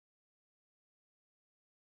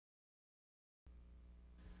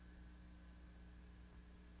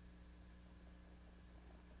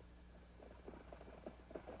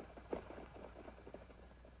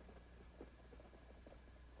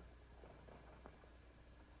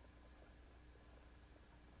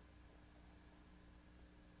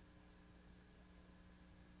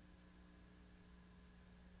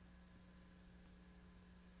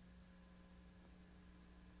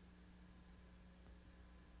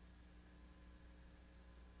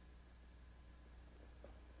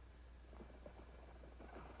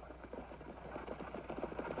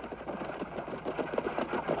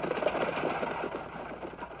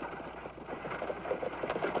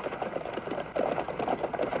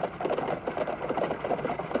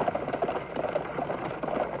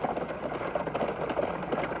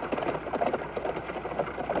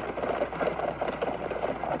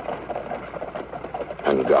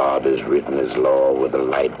God has written his law with the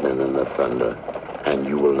lightning and the thunder, and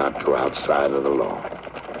you will not go outside of the law.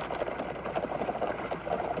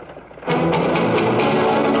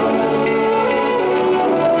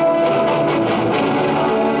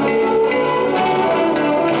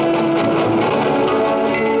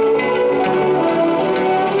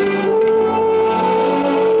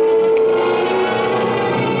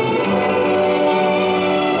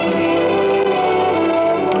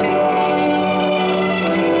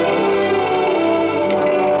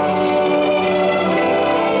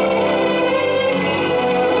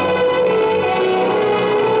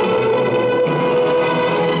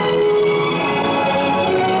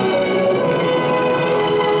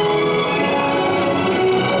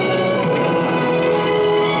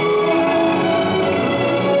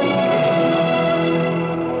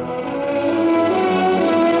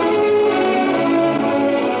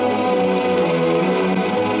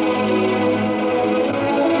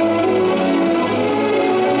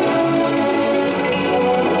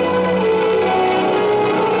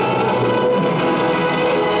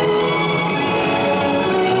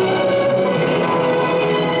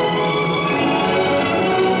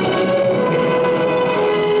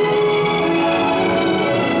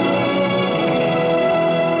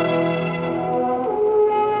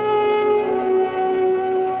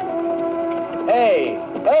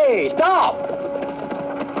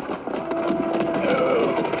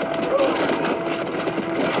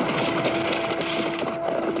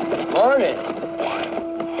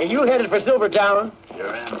 For Silverton.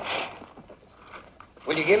 You're in.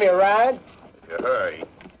 Will you give me a ride? If you hurry.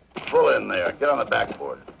 Pull in there. Get on the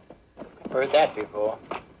backboard. Heard that before.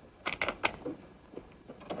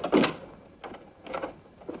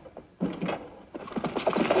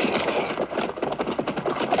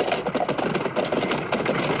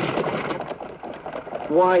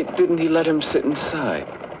 Why didn't he let him sit inside?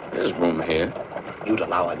 There's room here. You'd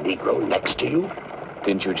allow a Negro next to you?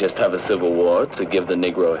 Didn't you just have a civil war to give the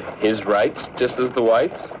Negro his rights, just as the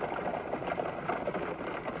whites?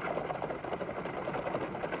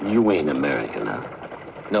 You ain't American, huh?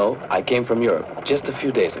 No, I came from Europe just a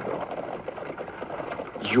few days ago.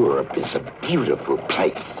 Europe is a beautiful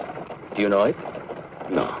place. Do you know it?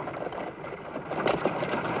 No.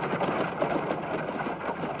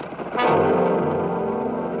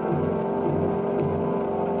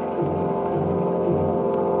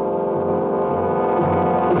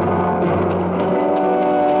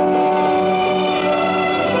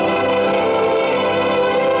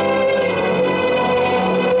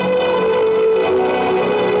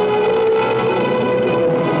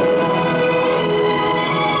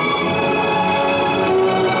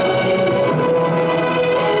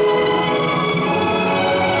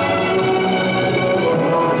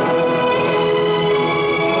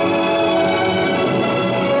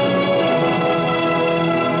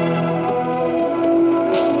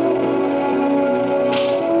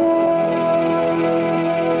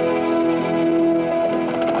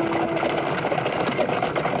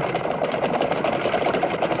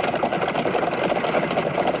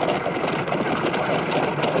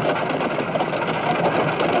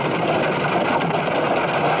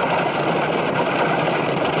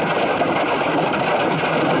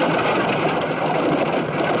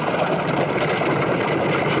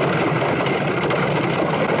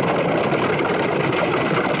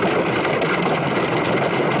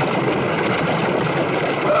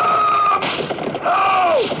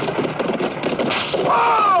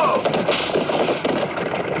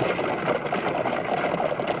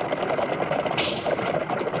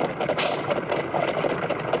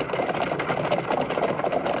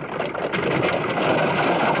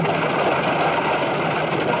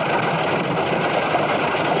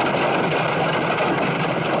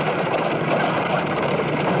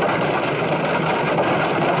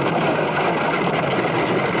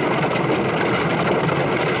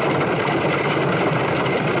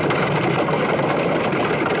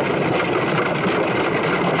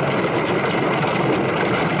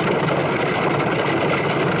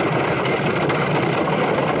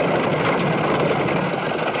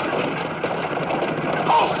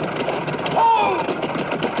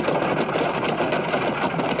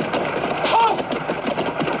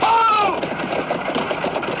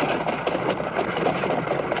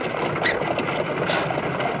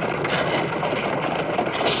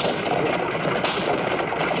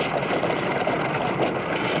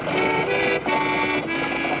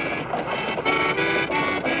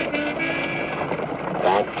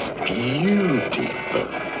 beautiful.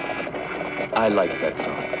 I like that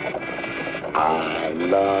song. I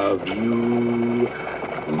love you,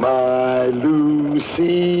 my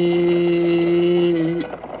Lucy.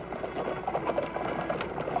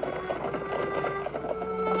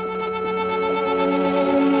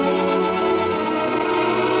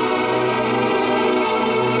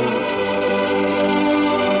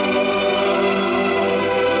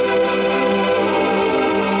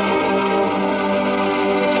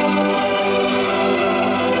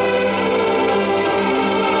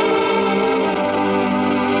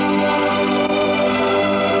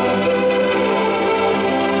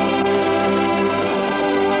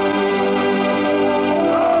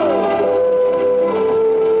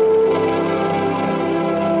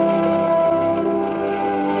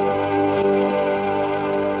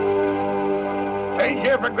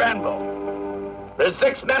 Grjngo. There's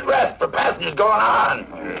 6 minute rest for passengers going on.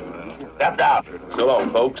 Step down. So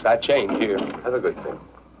long, folks. I change here. Have a good thing.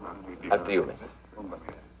 After you, miss.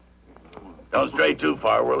 Don't stray too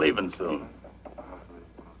far. We're leaving soon.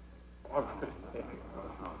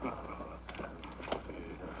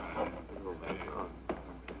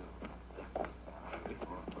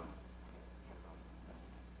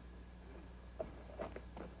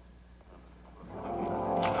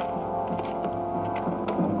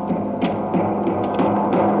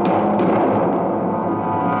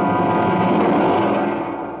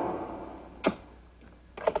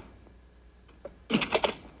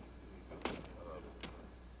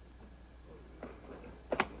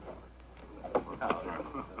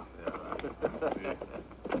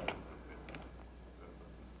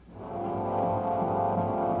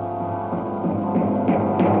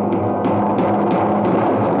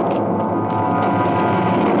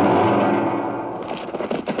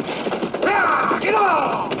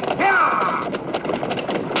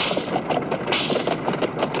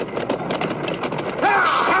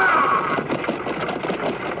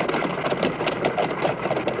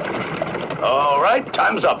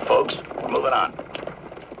 Time's up, folks. We're moving on.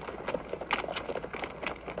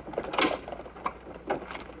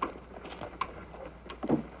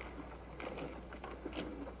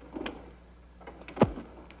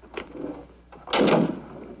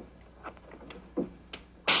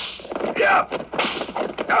 Yeah.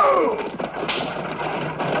 Go!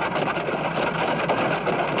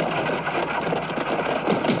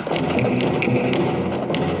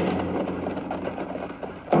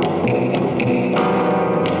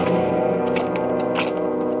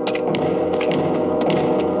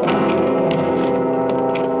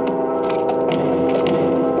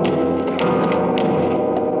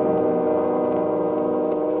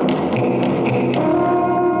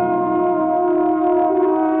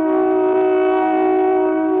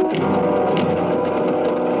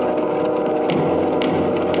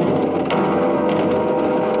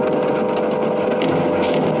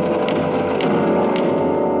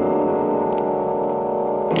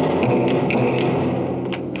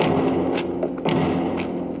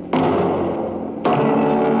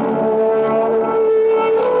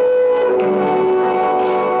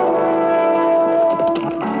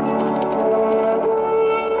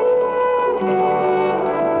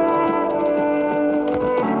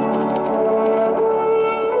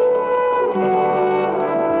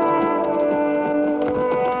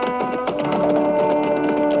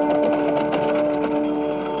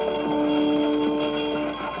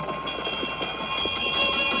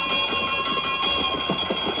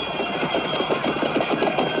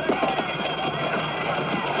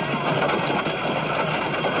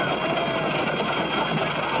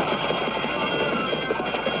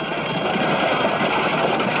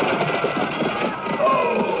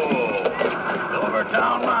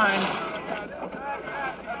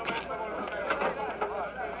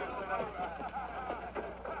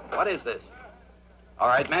 What is this? All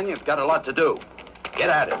right, men, you've got a lot to do. Get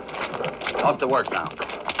at it. Off to work now.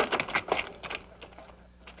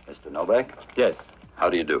 Mr. Novack? Yes. How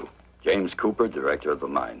do you do? James Cooper, director of the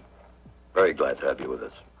mine. Very glad to have you with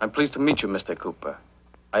us. I'm pleased to meet you, Mr. Cooper.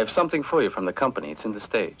 I have something for you from the company. It's in the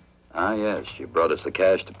stage. Ah, yes. You brought us the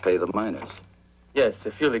cash to pay the miners. Yes,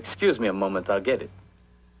 if you'll excuse me a moment, I'll get it.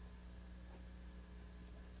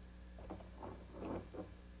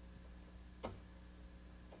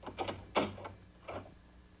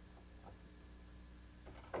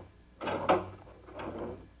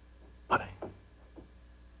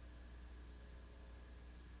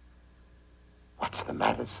 What's the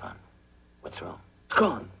matter, son? What's wrong? It's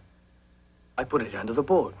gone. I put it under the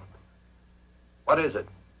board. What is it?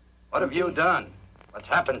 What have you done? What's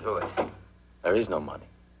happened to it? There is no money.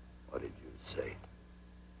 What did you say?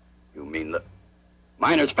 You mean the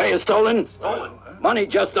miners' pay is stolen? Stolen? Money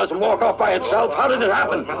just doesn't walk off by itself. How did it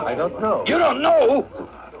happen? I don't know. You don't know?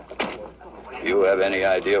 You have any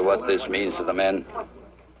idea what this means to the men?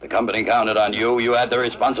 The company counted on you. You had the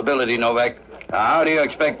responsibility, Novack. Now, how do you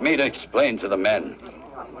expect me to explain to the men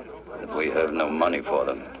that we have no money for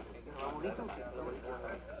them?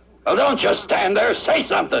 Well, don't just stand there. Say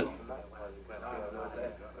something.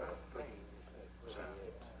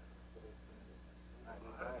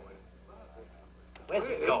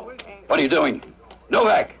 What are you doing?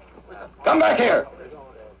 Novack! Come back here!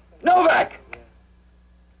 Novack!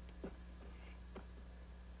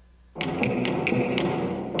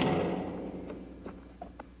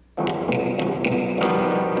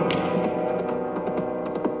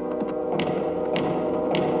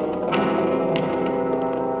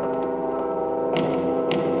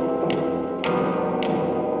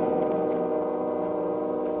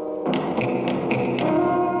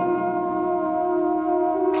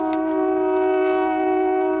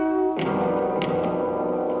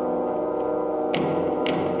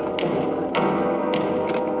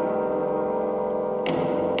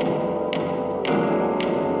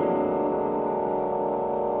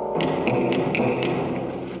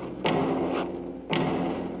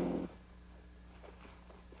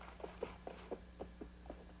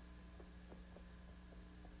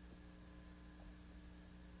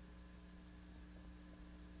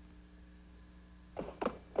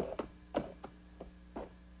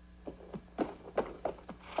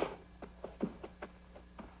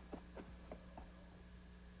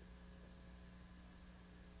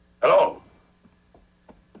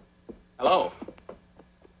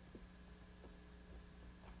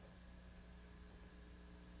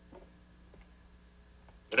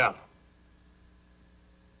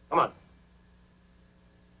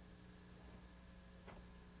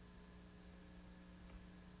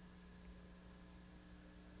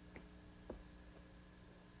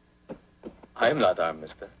 I'm not armed,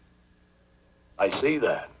 mister. I see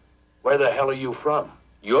that. Where the hell are you from?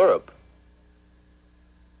 Europe.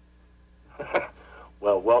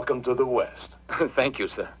 Well, welcome to the West. Thank you,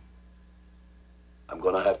 sir. I'm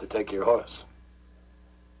gonna have to take your horse.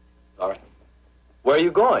 Sorry. Where are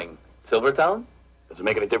you going? Silvertown? Does it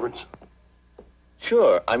make any difference?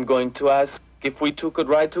 Sure. I'm going to ask if we two could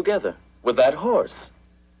ride together with that horse.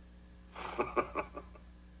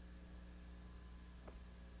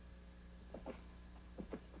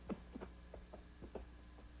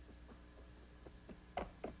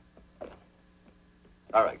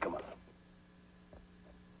 All right, come on.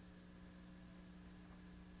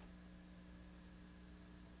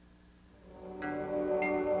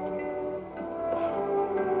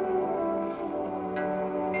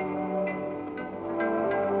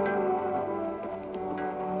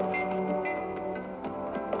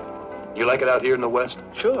 You like it out here in the West?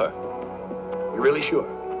 Sure. You really sure?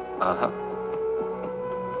 Uh-huh.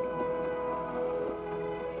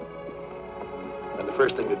 And the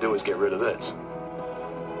first thing to do is get rid of this.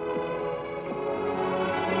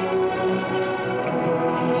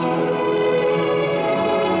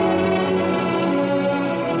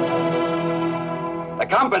 The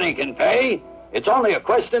company can pay. It's only a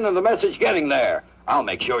question of the message getting there. I'll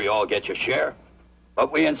make sure you all get your share.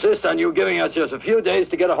 But we insist on you giving us just a few days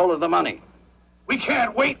to get a hold of the money. We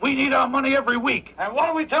can't wait. We need our money every week. And what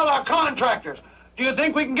do we tell our contractors? Do you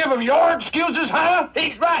think we can give them your excuses, huh?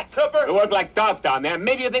 He's right, Cooper. We work like dogs down there.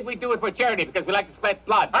 Maybe you think we do it for charity because we like to sweat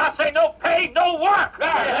blood. I say no pay, no work.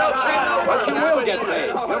 But you will get paid.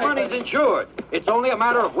 Your money's insured. It's only a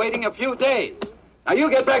matter of waiting a few days. Now you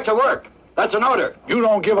get back to work. That's an order. You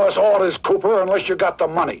don't give us orders, Cooper, unless you got the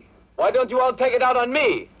money. Why don't you all take it out on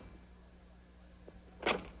me?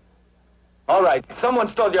 All right, someone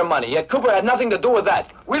stole your money, yet Cooper had nothing to do with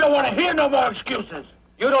that. We don't want to hear no more excuses.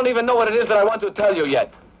 You don't even know what it is that I want to tell you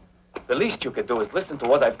yet. The least you could do is listen to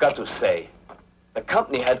what I've got to say. The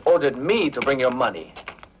company had ordered me to bring your money.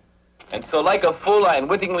 And so like a fool, I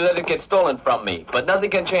unwittingly let it get stolen from me. But nothing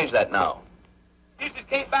can change that now. You just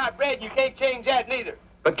can't buy bread. You can't change that neither.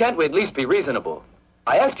 But can't we at least be reasonable?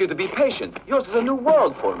 I ask you to be patient. Yours is a new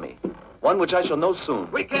world for me. One which I shall know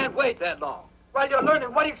soon. We can't wait that long. While you're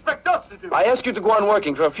learning, what do you expect us to do? I ask you to go on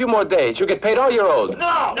working for a few more days. You'll get paid all you're owed.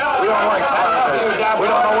 No! We don't like that. We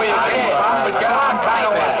don't know where you came from, but get on back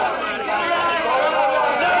away.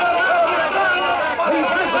 Please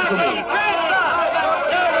listen to me.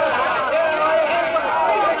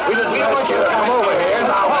 We didn't ask you to come over here.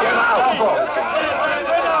 Now get out.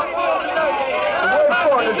 The word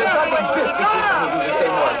for it does not exist between you do the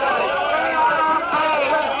same work.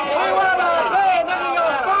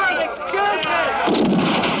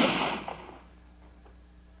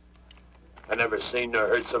 I never seen or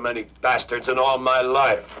heard so many bastards in all my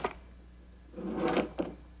life.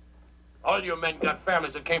 All you men got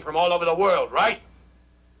families that came from all over the world, right?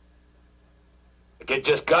 The kid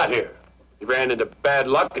just got here. He ran into bad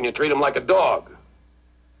luck and you treat him like a dog.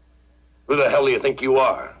 Who the hell do you think you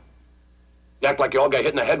are? You act like you all got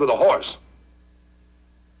hit in the head with a horse.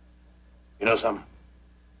 You know something?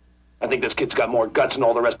 I think this kid's got more guts than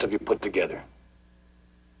all the rest of you put together.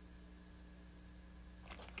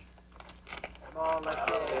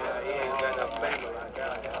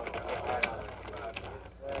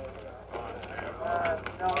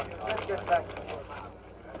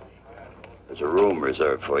 There's a room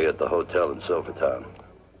reserved for you at the hotel in Silverton.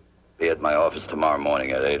 Be at my office tomorrow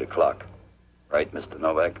morning at 8 o'clock. Right, Mr.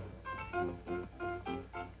 Novack?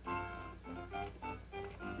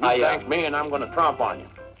 You thank me and I'm going to tromp on you.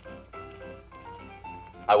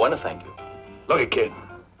 I want to thank you. Look at kid.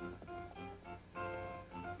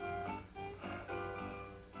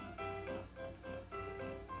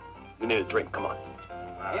 You need a drink, come on.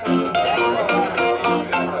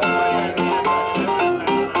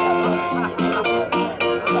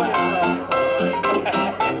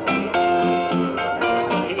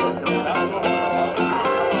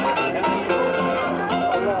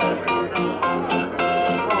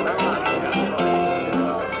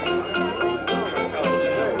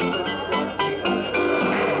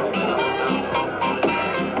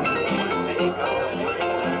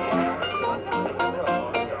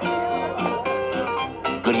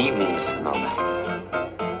 Good evening, Mr. Novack.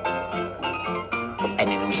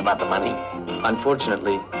 Any news about the money?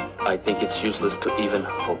 Unfortunately, I think it's useless to even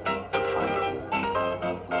hope to find it.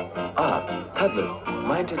 Ah, Cudlip,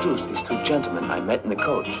 may I introduce these two gentlemen I met in the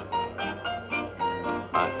coach?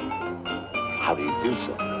 How do you do,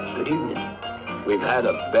 sir? Good evening. We've had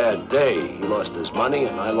a bad day. He lost his money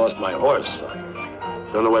and I lost my horse.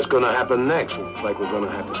 I don't know what's going to happen next. Looks like we're going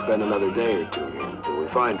to have to spend another day or two here until we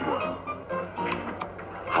find one.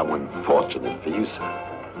 How unfortunate for you, sir.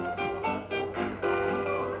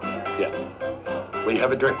 Yeah. Will you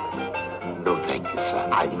have a drink? No, thank you, sir.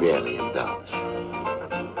 I rarely indulge.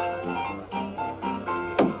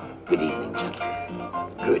 Good evening,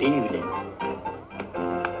 gentlemen. Good evening.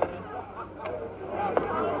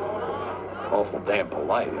 Awful damn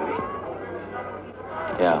polite, eh?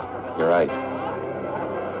 Yeah, you're right.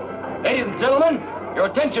 Ladies and gentlemen, your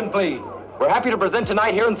attention, please. We're happy to present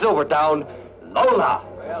tonight here in Silvertown, Lola.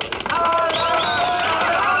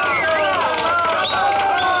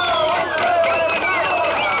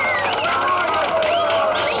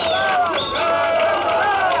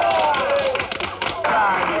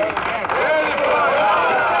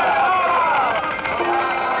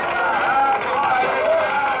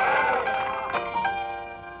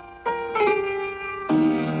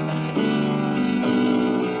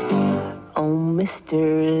 Mister,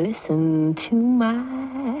 listen to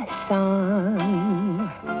my song.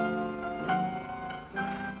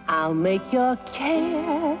 I'll make your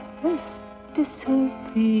cares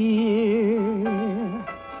disappear.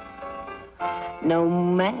 No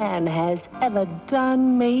man has ever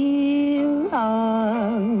done me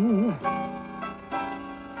wrong.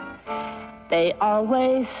 They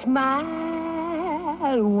always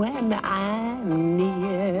smile when I'm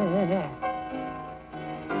near.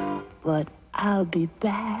 But I'll be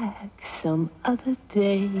back some other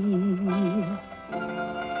day.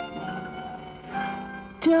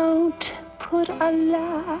 Don't put a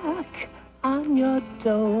lock on your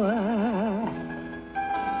door.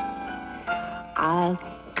 I'll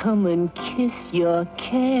come and kiss your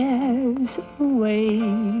cares away.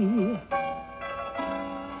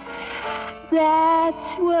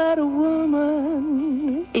 That's what a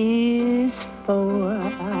woman is for.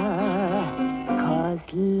 'Cause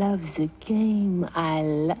love's a game I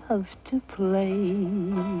love to play.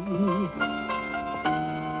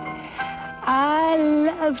 I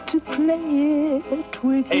love to play it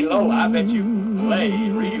with you. Hey, Lola, I bet you play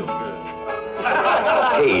real good.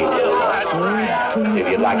 Hey, if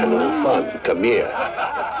you'd like a little fun, come here.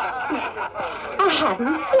 I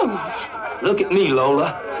haven't finished. Look at me,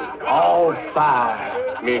 Lola. All fire.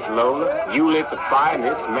 Miss Lola, you lit the fire in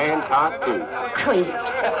this man's heart, too. Creeps.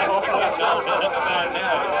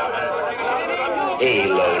 Hey,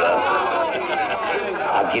 Lola.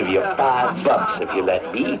 I'll give you $5 if you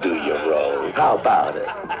let me do your role. How about it?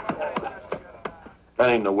 That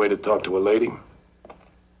ain't no way to talk to a lady.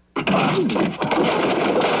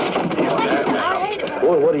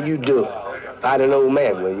 Boy, what are you doing? Find an old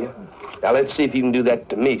man, will you? Now, let's see if you can do that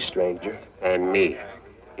to me, stranger. And me,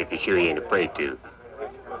 if you're sure you ain't afraid to.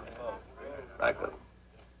 Back up.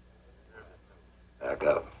 Back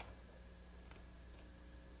up.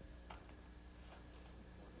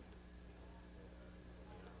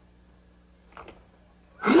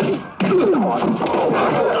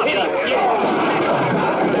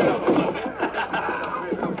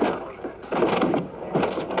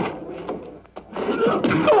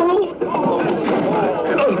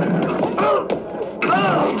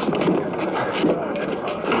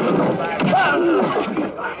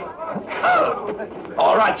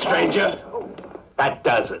 All right, stranger. That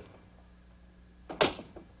does it.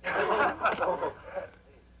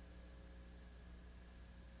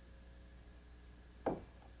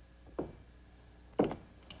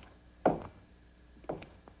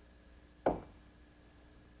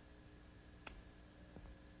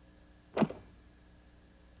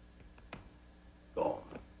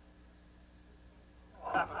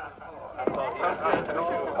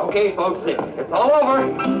 Okay, folks, it's all over.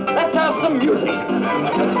 Let's have some music.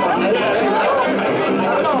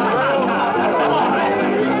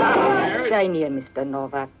 Stay near, Mr.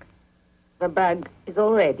 Novack. The bag is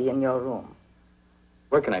already in your room.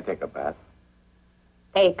 Where can I take a bath?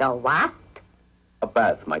 Take a what? A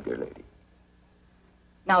bath, my dear lady.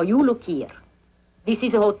 Now, you look here. This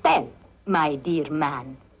is a hotel, my dear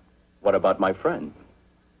man. What about my friend?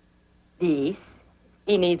 This,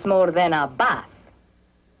 he needs more than a bath.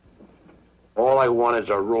 All I want is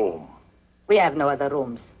a room. We have no other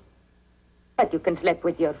rooms. But you can sleep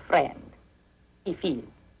with your friend, if he'll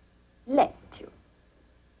let you.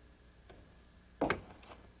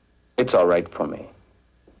 It's all right for me.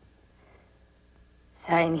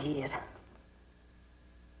 Sign here.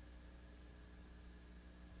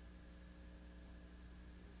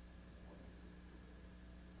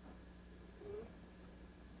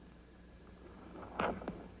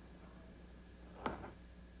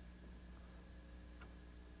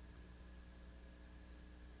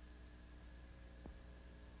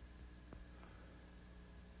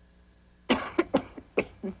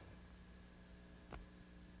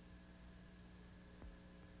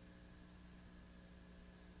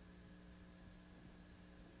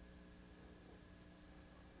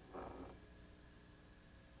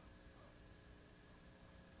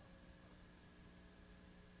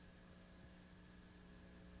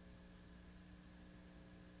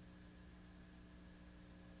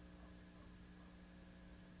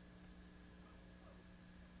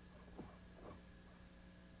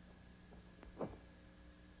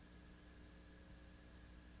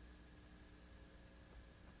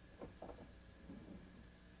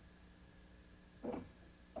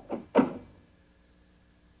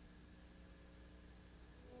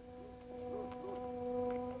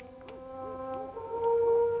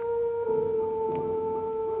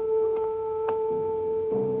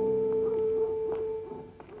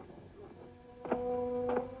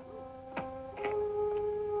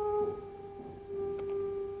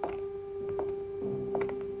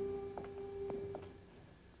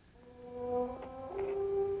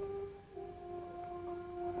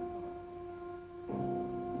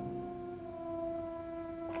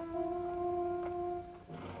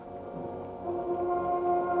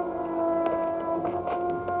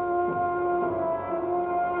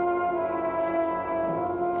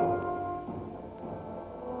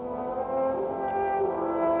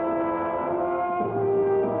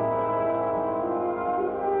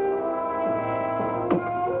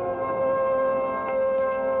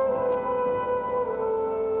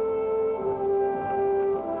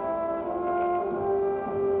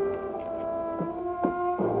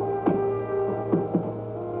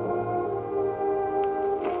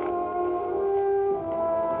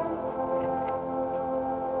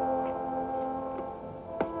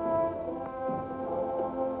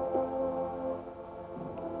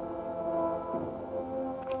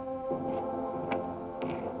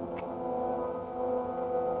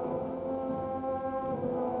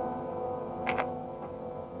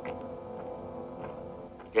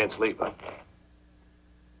 can't sleep, huh?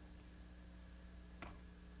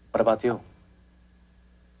 What about you?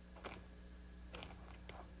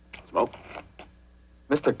 Smoke?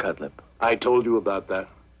 Mr. Cudlip. I told you about that.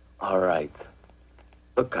 All right.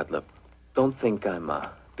 Look, Cudlip, don't think I'm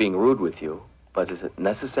being rude with you, but is it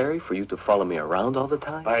necessary for you to follow me around all the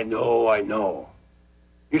time? I know.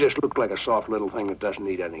 You just look like a soft little thing that doesn't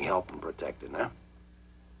need any help and protecting, huh?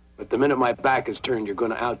 But the minute my back is turned, you're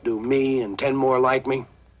going to outdo me and 10 more like me?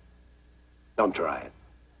 Don't try it.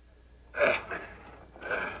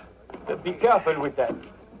 Be careful with that.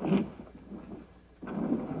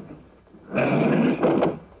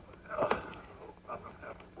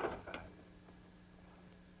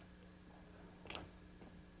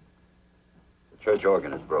 The church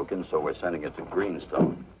organ is broken, so we're sending it to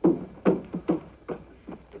Greenstone.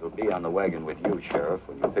 It'll be on the wagon with you, Sheriff,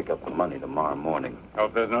 when you pick up the money tomorrow morning.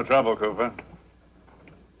 Hope there's no trouble, Cooper.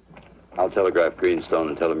 I'll telegraph Greenstone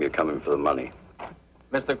and tell him you're coming for the money.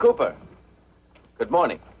 Mr. Cooper, good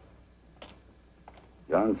morning.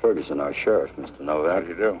 John Ferguson, our sheriff, Mr. Novack. How do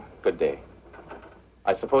you do? Good day.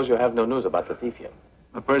 I suppose you have no news about the thief yet.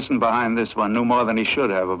 The person behind this one knew more than he should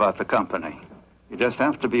have about the company. You just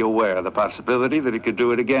have to be aware of the possibility that he could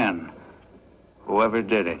do it again. Whoever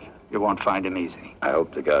did it, you won't find him easy. I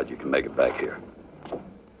hope to God you can make it back here.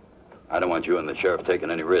 I don't want you and the sheriff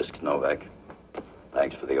taking any risks, Novack.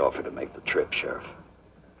 Thanks for the offer to make the trip, Sheriff.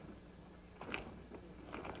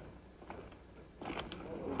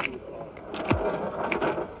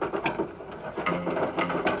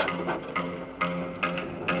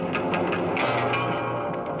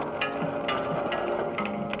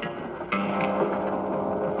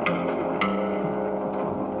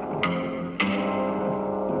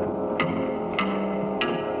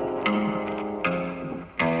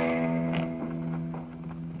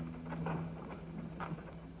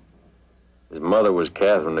 His mother was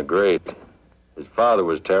Catherine the Great. His father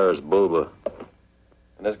was Taras Bulba.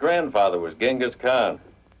 And his grandfather was Genghis Khan.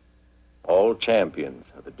 All champions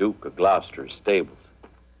of the Duke of Gloucester's stables.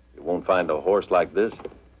 You won't find a horse like this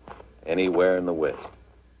anywhere in the West.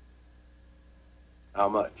 How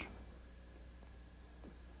much?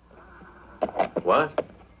 What?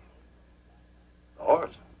 The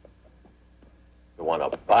horse? You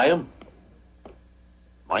want to buy him?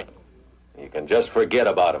 Might. You can just forget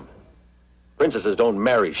about him. Princesses don't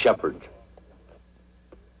marry shepherds.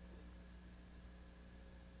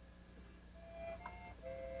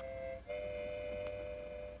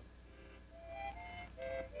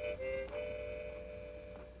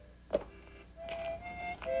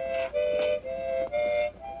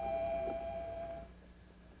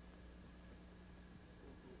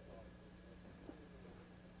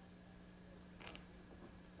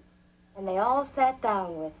 And they all sat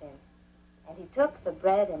down with him. And he took the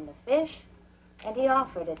bread and the fish, and he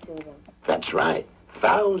offered it to them. That's right.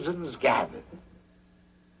 Thousands gathered.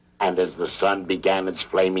 And as the sun began its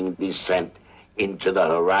flaming descent into the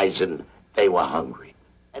horizon, they were hungry.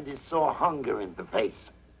 And he saw hunger in the face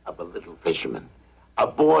of a little fisherman, a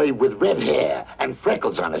boy with red hair and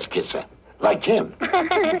freckles on his kisser, like him.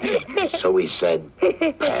 So he said,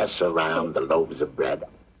 pass around the loaves of bread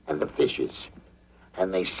and the fishes.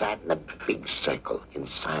 And they sat in a big circle in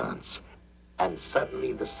silence. And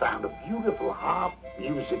suddenly the sound of beautiful harp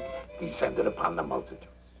music descended upon the multitudes.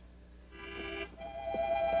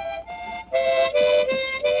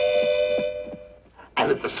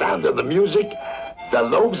 And at the sound of the music, the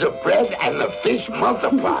loaves of bread and the fish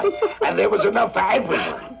multiplied. And there was enough for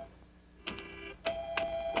everyone.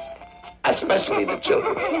 Especially the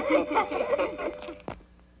children.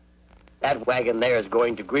 That wagon there is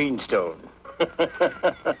going to Greenstone.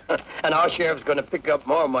 And our sheriff's going to pick up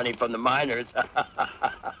more money from the miners.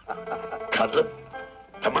 Cudlip,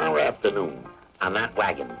 tomorrow afternoon, on that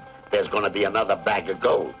wagon, there's going to be another bag of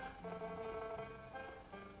gold.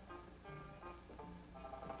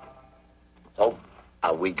 So,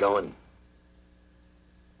 are we going?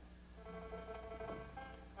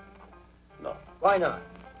 No. Why not?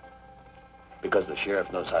 Because the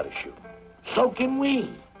sheriff knows how to shoot. So can we.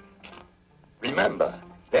 Remember,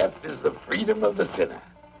 death is the freedom of the sinner.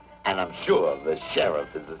 And I'm sure the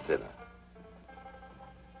sheriff is a sinner.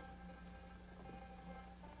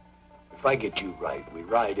 If I get you right, we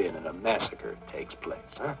ride in and a massacre takes place,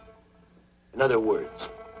 huh? In other words,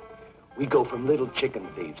 we go from little chicken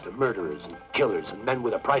thieves to murderers and killers and men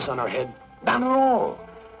with a price on our head? Not at all.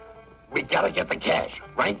 We gotta get the cash,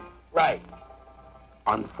 right? Right.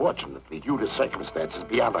 Unfortunately, due to circumstances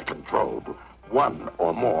beyond our control, one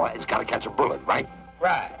or more has gotta catch a bullet, right?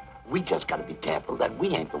 Right. We just gotta be careful that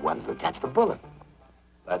we ain't the ones that catch the bullet.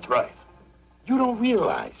 That's right. You don't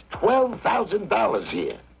realize $12,000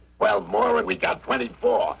 here. 12 more and we got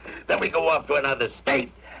 24. Then we go off to another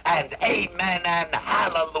state and amen and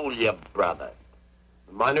hallelujah, brother.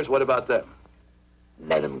 The miners, what about them?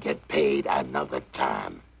 Let them get paid another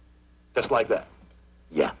time. Just like that?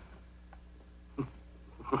 Yeah.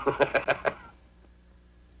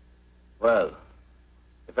 Well,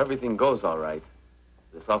 if everything goes all right,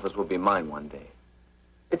 this office will be mine one day.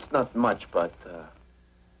 It's not much, but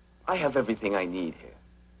I have everything I need here.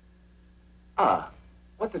 Ah,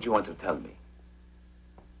 what did you want to tell me?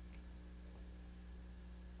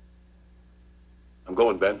 I'm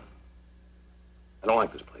going, Ben. I don't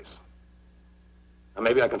like this place. Now,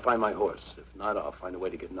 maybe I can find my horse. If not, I'll find a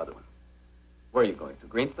way to get another one. Where are you going? To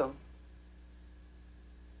Greenstone?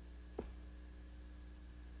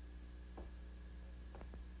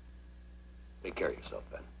 Take care of yourself,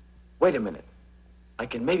 Ben. Wait a minute. I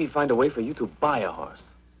can maybe find a way for you to buy a horse.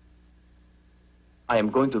 I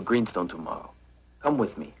am going to Greenstone tomorrow. Come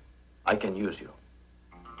with me. I can use you.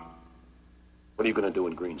 What are you going to do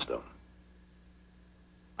in Greenstone?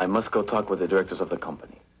 I must go talk with the directors of the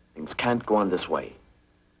company. Things can't go on this way.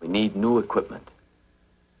 We need new equipment.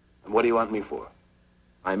 And what do you want me for?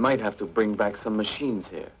 I might have to bring back some machines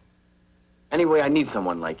here. Anyway, I need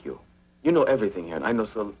someone like you. You know everything here, and I know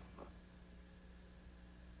so...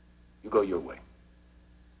 You go your way.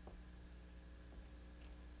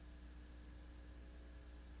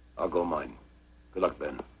 I'll go mine. Good luck,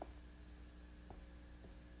 Ben.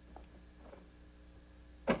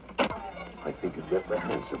 I think it's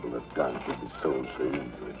reprehensible if guns should be sold so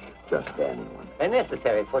easily. Just anyone. They're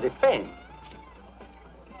necessary for defense.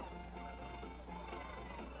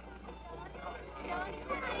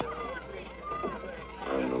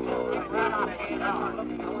 And the Lord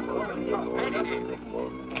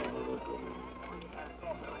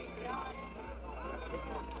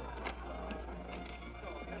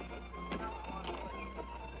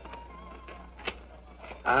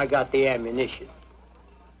I got the ammunition.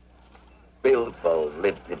 billfold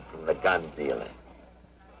lifted from the gun dealer.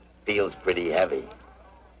 Feels pretty heavy.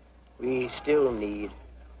 We still need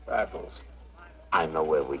rifles. I know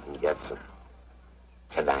where we can get some.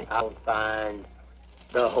 Tonight. I'll find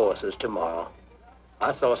the horses tomorrow.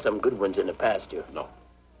 I saw some good ones in the pasture. No.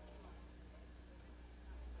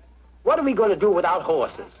 What are we going to do without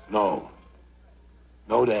horses? No.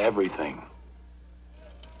 No to everything.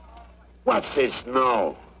 What's this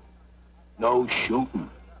no? No shooting.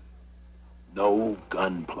 No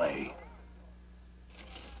gunplay.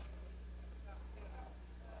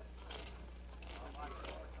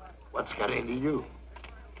 What's got into you?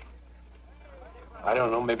 I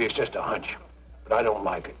don't know, maybe it's just a hunch, but I don't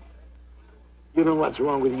like it. You know what's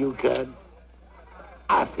wrong with you, Cud?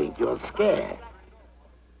 I think you're scared.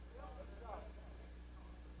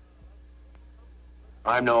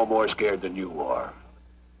 I'm no more scared than you are.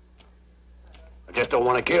 I just don't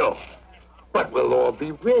want to kill. But we'll all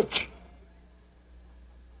be rich.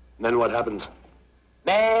 And then what happens?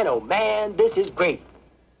 Man, oh man, this is great.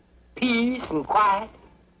 Peace and quiet,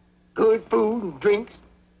 good food and drinks,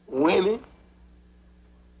 women,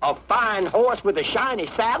 a fine horse with a shiny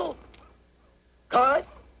saddle. Cud,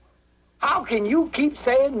 how can you keep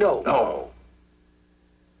saying no? No.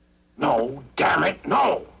 No, damn it,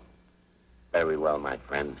 no. Very well, my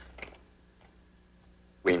friend.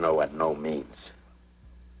 We know what no means.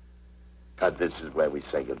 Cud, this is where we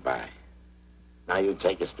say goodbye. Now you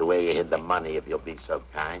take us to where you hid the money, if you'll be so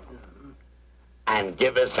kind. And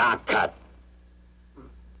give us our cut.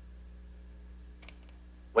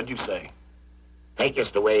 What'd you say? Take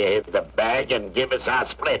us to where you hid the bag and give us our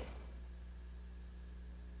split.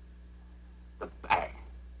 The bag.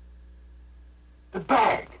 The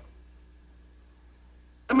bag.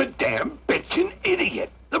 I'm a damn bitchin' idiot.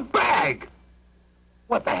 The bag.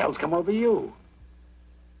 What the hell's come over you?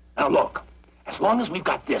 Now look, as long as we've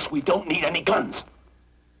got this, we don't need any guns.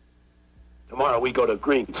 Tomorrow we go to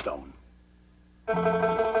Greenstone.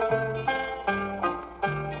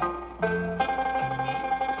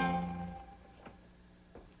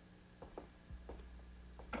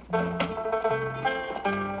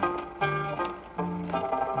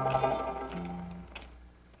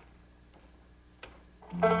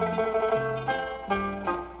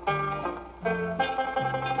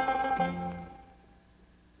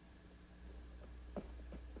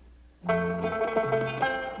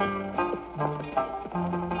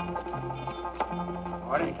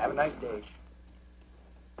 Morning, have a nice day.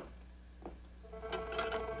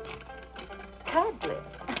 Cudlip,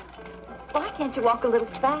 why can't you walk a little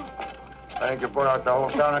fast? I think you put out the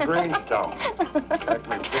whole town of Greenstone. Make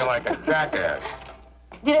me feel like a jackass.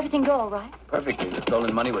 Did everything go all right? Perfectly. The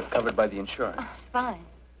stolen money was covered by the insurance. Oh, fine.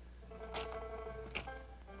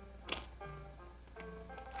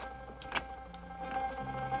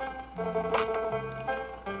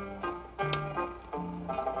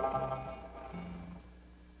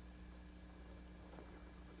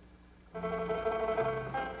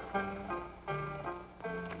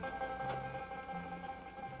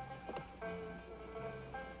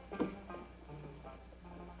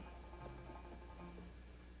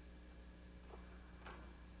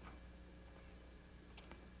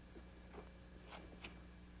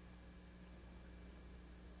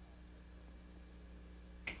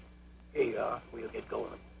 Here you are. We'll get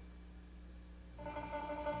going.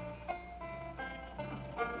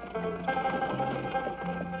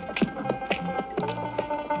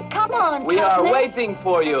 Come on, We are Cudlip. waiting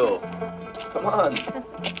for you. Come on.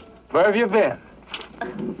 Where have you been?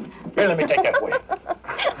 Here, let me take that away.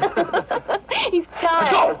 He's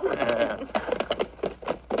tired. Let's go!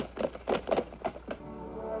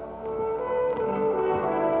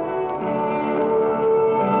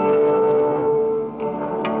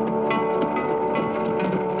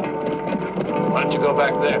 Why don't you go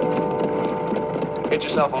back there? Get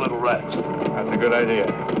yourself a little rest. That's a good idea.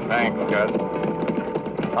 Thanks, Gus.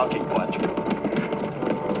 I'll keep watch.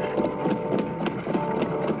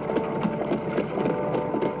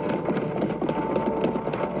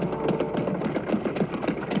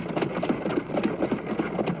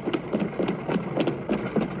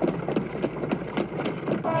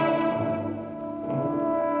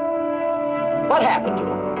 What happened to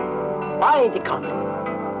him? Why ain't he coming?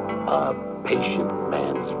 A patient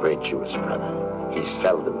man's virtuous, brother. He's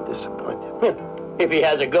seldom disappointed. If he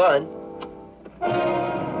has a gun.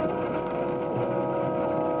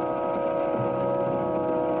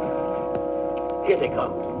 Here they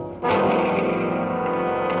come.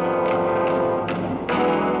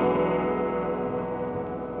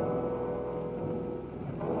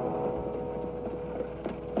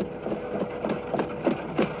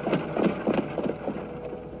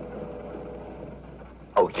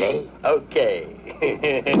 Okay? Okay.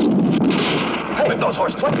 Hey, with those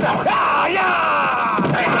horses. What's that? Ah, yeah!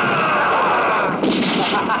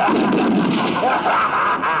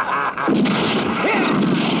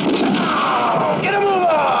 Get a move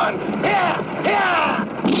on! Here!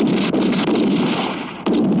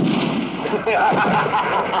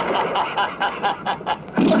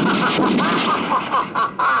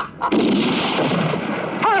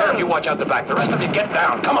 Sheriff, you watch out the back. The rest of you get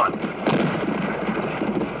down. Come on.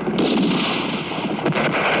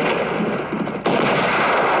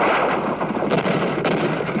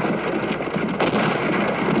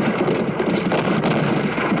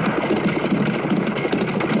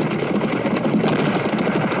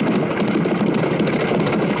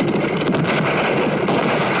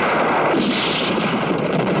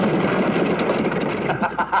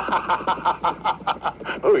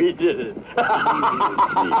 Oh, he did it.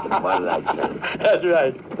 What did I tell you? That's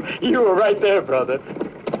right. You were right there, brother.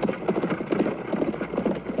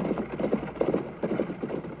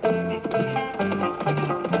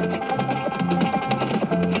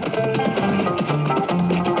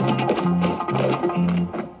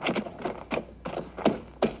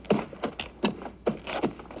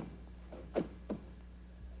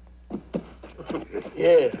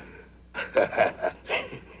 Yeah.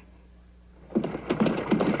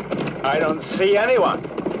 I don't see anyone.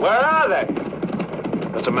 Where are they?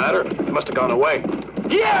 What's the matter? They must have gone away.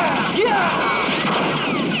 Yeah! Yeah!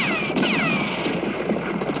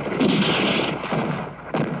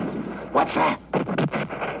 What's that?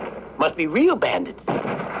 Must be real bandits.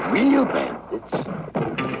 Real bandits?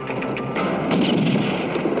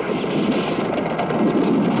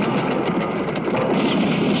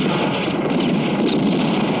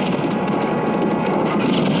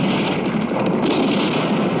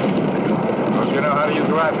 Don't you know how to use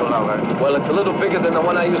a rifle, Novack? Well, it's a little bigger than the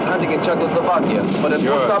one I used hunting in Czechoslovakia, but it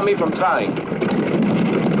won't stop me from trying.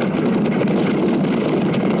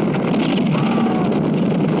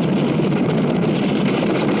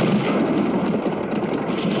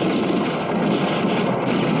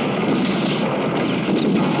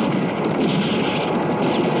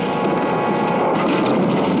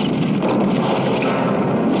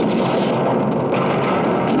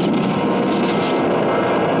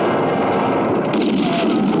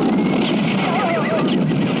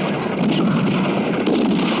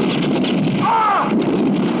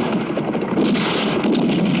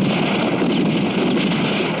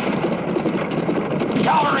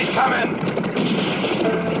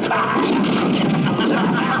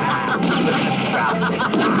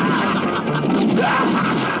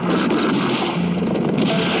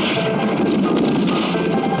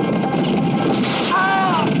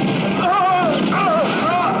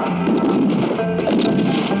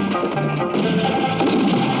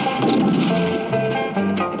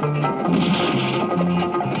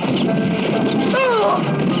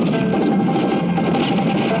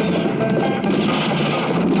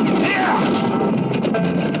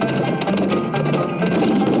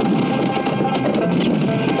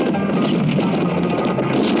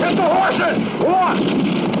 the horses! Go on!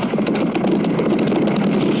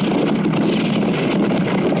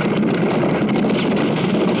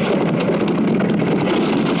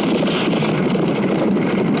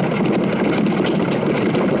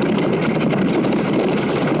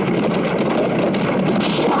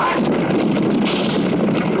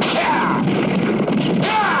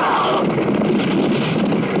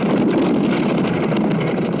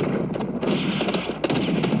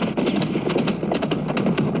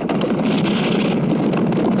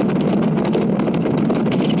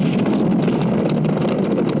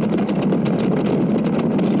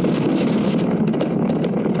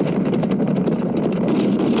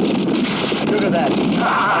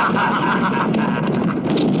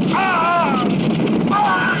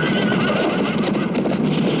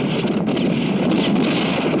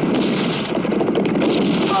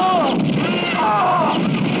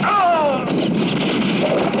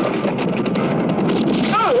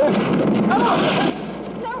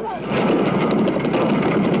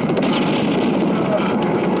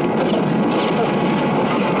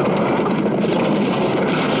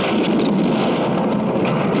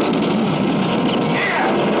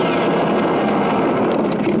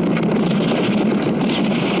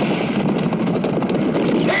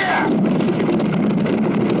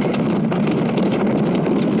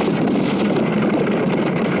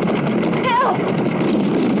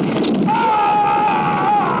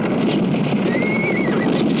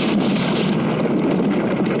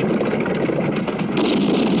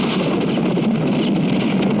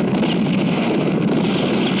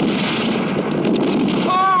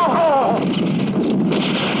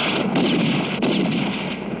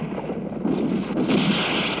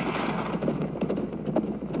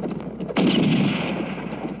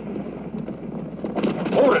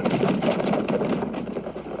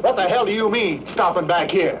 What do you mean, stopping back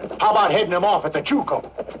here? How about heading them off at the Chuco?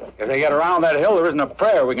 If they get around that hill, there isn't a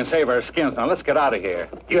prayer we can save our skins. Now, let's get out of here.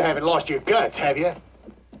 You haven't lost your guts, have you?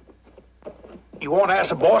 You want to ask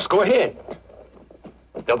the boss? Go ahead.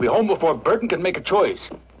 They'll be home before Burton can make a choice.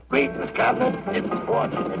 Greetings, Cudlip. It's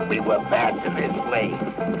fortunate we were passing this way.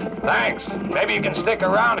 Thanks. Maybe you can stick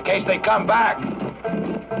around in case they come back.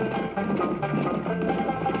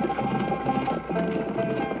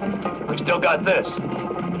 We still got this.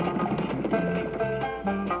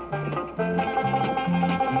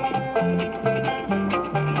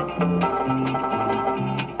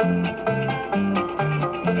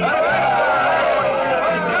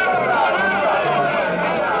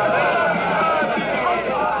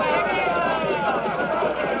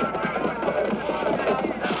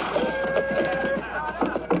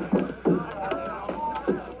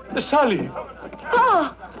 Sally.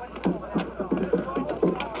 Oh!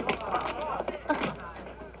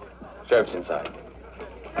 Sheriff's inside.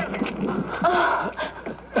 Oh.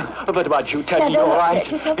 What about you, Ted? You all right?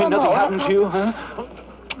 Ain't nothing happened to you, huh?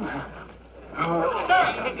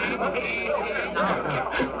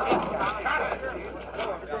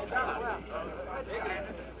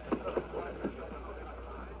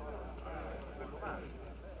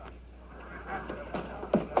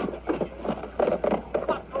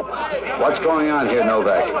 What's going on here,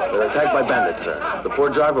 Novack? They're attacked by bandits, sir. The poor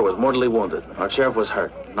driver was mortally wounded. Our sheriff was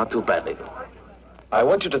hurt. Not too badly, though. I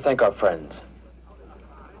want you to thank our friends.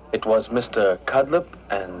 It was Mr. Cudlip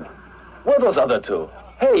and... Where are those other two?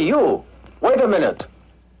 Hey, you! Wait a minute.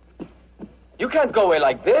 You can't go away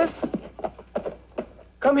like this.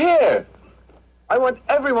 Come here. I want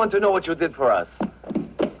everyone to know what you did for us.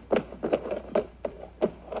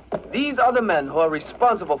 These are the men who are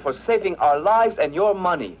responsible for saving our lives and your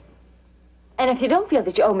money. And if you don't feel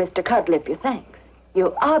that you owe Mr. Cudlip your thanks,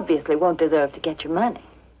 you obviously won't deserve to get your money.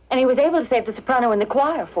 And he was able to save the soprano and the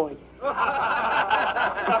choir for you.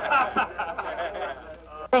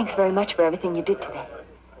 Thanks very much for everything you did today.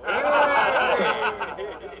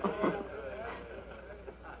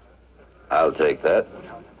 I'll take that.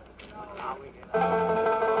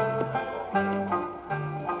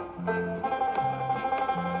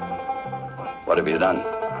 What have you done?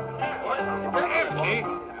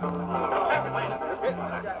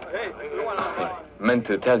 Meant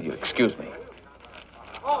to tell you, excuse me.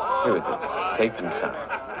 Here it is, safe and sound.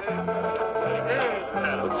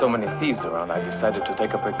 With so many thieves around, I decided to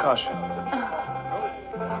take a precaution.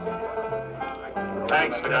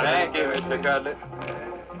 Thanks, Cudlip. Thank you, Mr. Cudlip.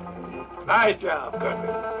 Nice job,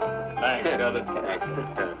 Cudlip. Thanks, Cudlip.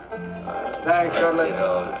 Thanks,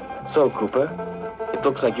 Cudlip. So, Cooper, it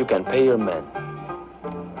looks like you can pay your men.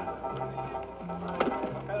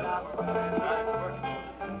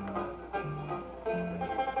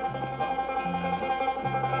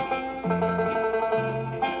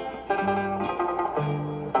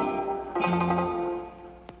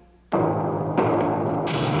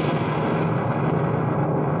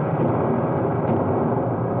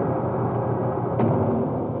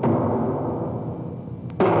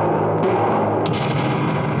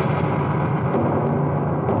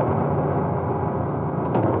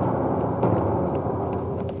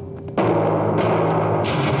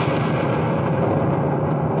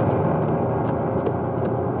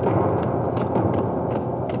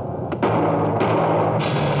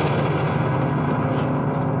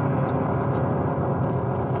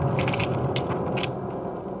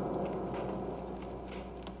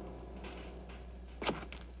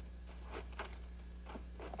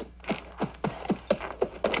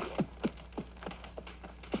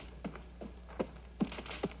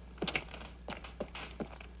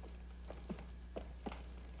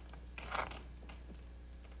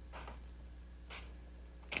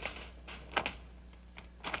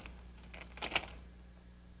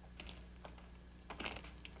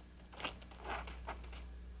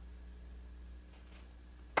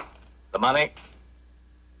 The money?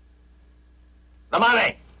 The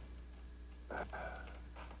money!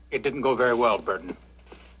 It didn't go very well, Burton.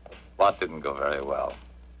 What didn't go very well?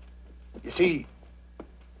 You see,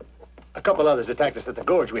 a couple others attacked us at the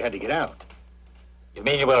gorge. We had to get out. You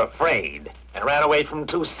mean you were afraid and ran away from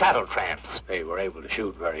 2 saddle tramps? They were able to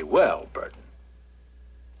shoot very well, Burton.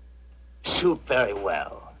 Shoot very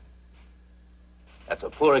well. That's a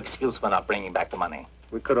poor excuse for not bringing back the money.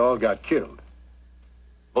 We could have all got killed.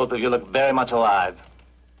 Both of you look very much alive.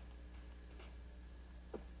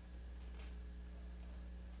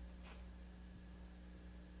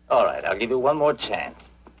 All right, I'll give you one more chance.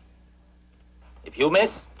 If you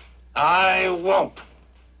miss, I won't.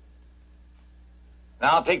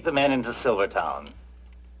 Now take the men into Silvertown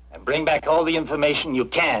and bring back all the information you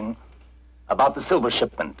can about the silver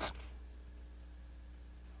shipments.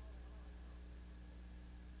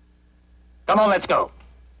 Come on, let's go.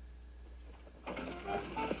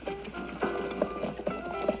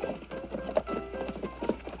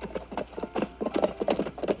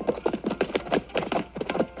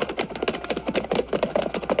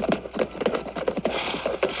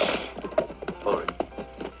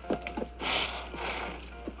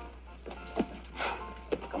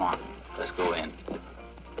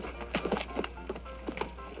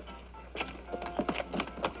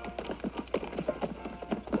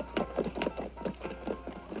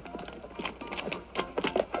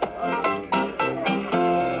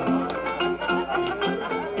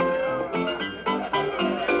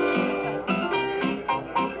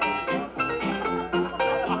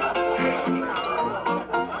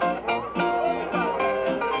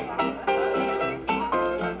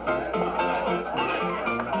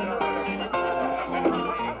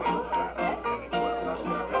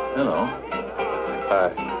 Hello.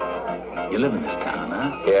 Hi. You live in this town,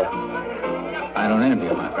 huh? Yeah. I don't envy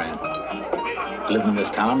you, my friend. Living in this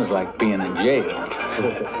town is like being in jail.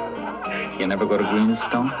 You never go to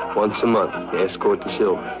Greenstone? Once a month, escort the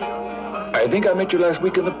silver. I think I met you last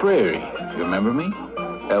week in the prairie. You remember me?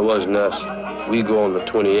 That wasn't us. We go on the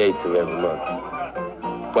 28th of every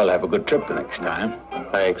month. Well, have a good trip the next time.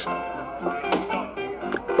 Thanks.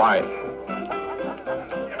 Bye.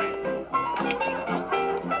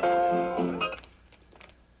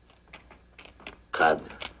 Cud,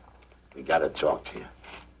 we gotta talk to you.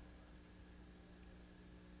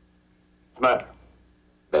 What's the matter?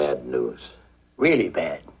 Bad news. Really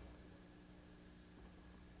bad.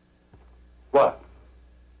 What?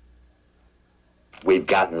 We've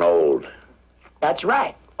gotten old. That's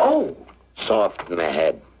right. Old. Soft in the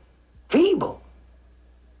head. Feeble.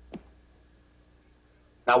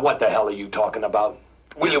 Now, what the hell are you talking about?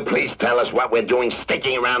 Will you please tell us what we're doing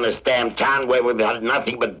sticking around this damn town where we've had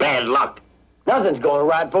nothing but bad luck? Nothing's going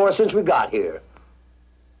right for us since we got here.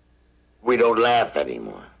 We don't laugh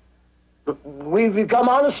anymore. We've become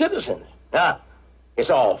honest citizens. Huh?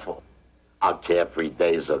 It's awful. Our carefree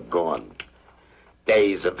days are gone.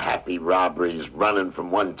 Days of happy robberies, running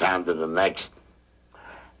from one town to the next.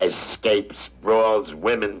 Escapes, brawls,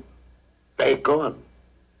 women. They're gone.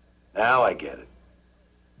 Now I get it.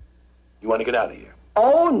 You want to get out of here?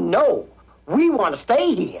 Oh, no. We want to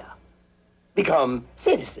stay here. Become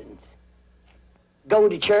citizens. Go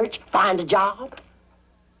to church, find a job,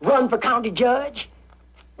 run for county judge.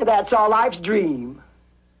 That's our life's dream.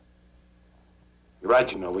 You're right,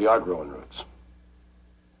 you know, we are growing roots.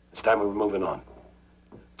 It's time we were moving on.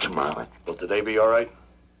 Tomorrow? Will today be all right?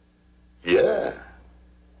 Yeah.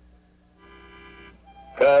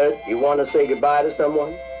 Cuz, you want to say goodbye to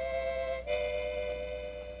someone?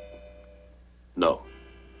 No.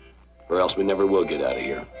 Or else we never will get out of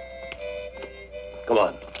here. Come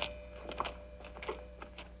on.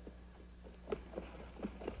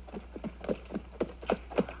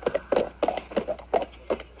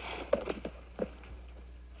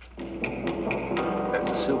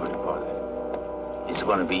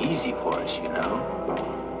 going to be easy for us, you know.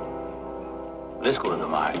 Let's go to the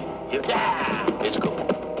market. Yeah. Let's go.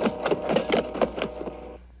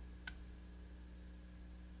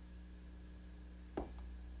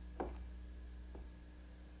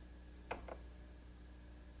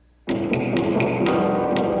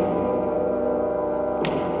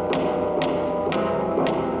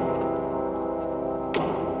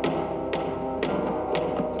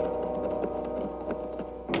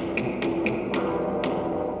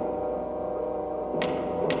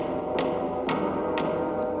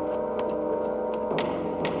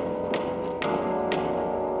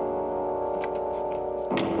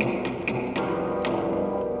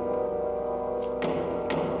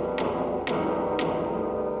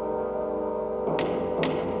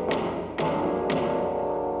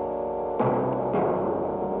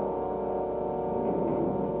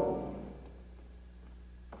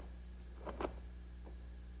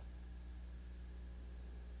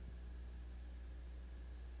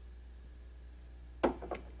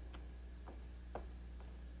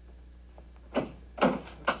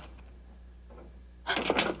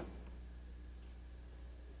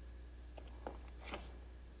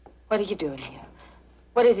 What are you doing here?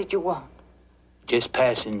 What is it you want? Just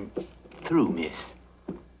passing through, miss.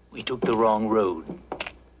 We took the wrong road.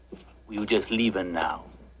 We were just leaving now.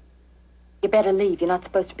 You better leave. You're not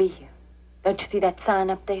supposed to be here. Don't you see that sign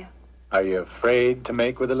up there? Are you afraid to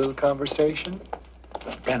make with a little conversation?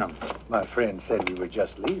 Benham, my friend said we were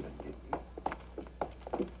just leaving, didn't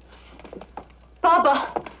he?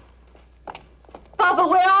 Papa! Papa,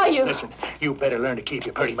 where are you? Listen, you better learn to keep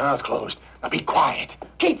your pretty mouth closed. Now be quiet.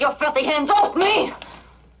 Keep your filthy hands off me!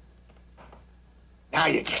 Now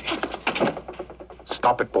you get it.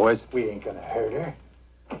 Stop it, boys. We ain't gonna hurt her.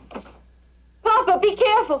 Papa, be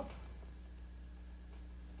careful!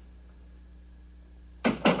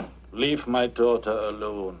 Leave my daughter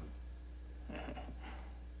alone.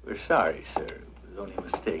 We're sorry, sir. It was only a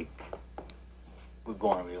mistake. We're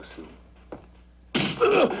going real soon.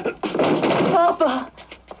 Papa!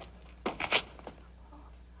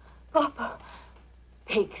 Papa!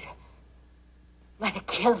 Pigs. Might have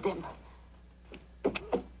killed him.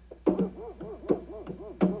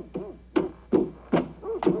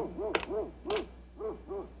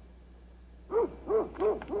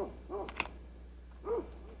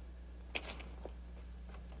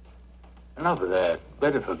 Enough of that.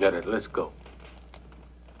 Better forget it. Let's go.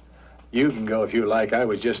 You can go if you like. I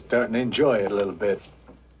was just starting to enjoy it a little bit.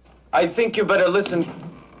 I think you better listen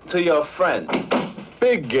to your friend.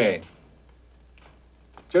 Big game.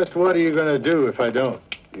 Just what are you going to do if I don't?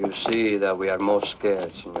 You see that we are most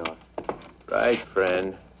scared, senor. Right,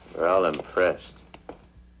 friend. We're all impressed.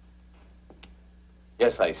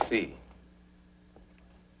 Yes, I see.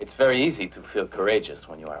 It's very easy to feel courageous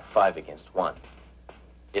when you are 5 against 1,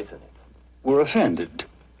 isn't it? We're offended.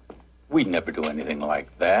 We'd never do anything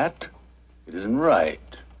like that. It isn't right.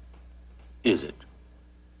 Is it?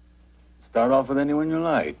 Start off with anyone you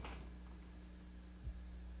like.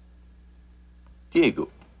 Diego.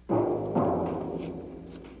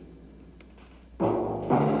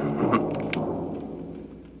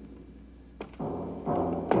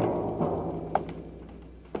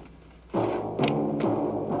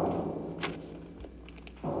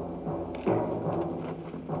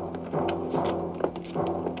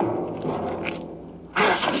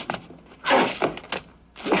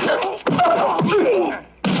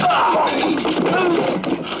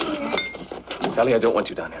 Sally, I don't want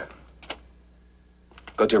you down here.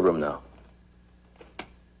 Go to your room now.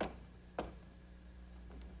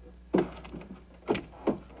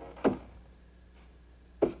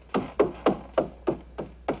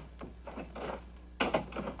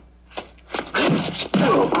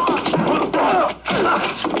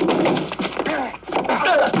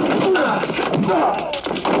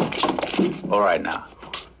 All right now.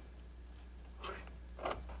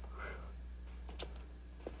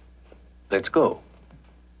 Let's go.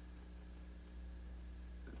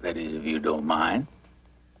 That is, if you don't mind.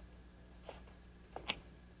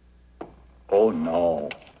 Oh, no.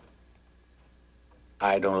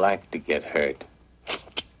 I don't like to get hurt.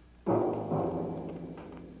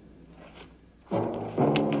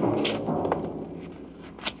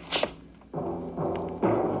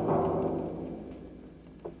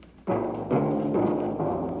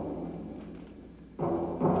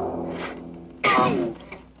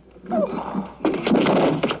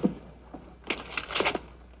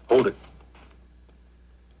 Hold it.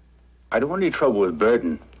 I don't want any trouble with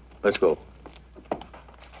Burden. Let's go.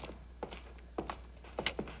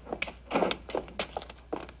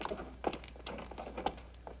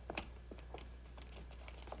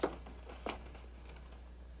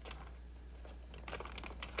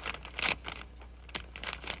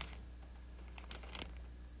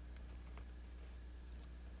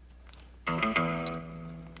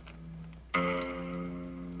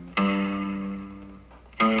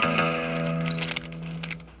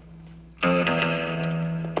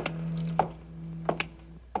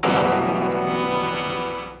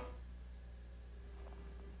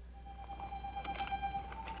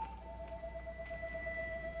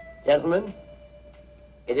 Gentlemen,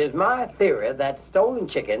 it is my theory that stolen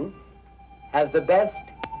chicken has the best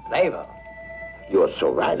flavor. You're so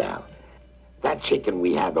right, Al. That chicken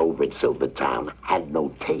we had over at Silvertown had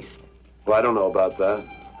no taste. Well, I don't know about that.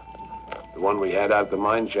 The one we had out at the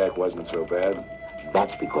mine shack wasn't so bad.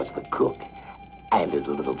 That's because the cook added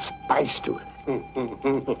a little spice to it.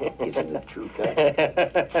 Isn't it true, Cat?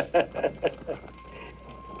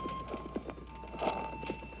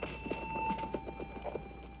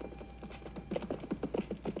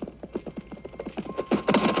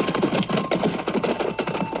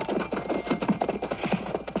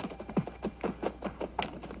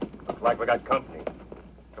 Looks like we got company.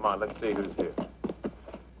 Come on, let's see who's here.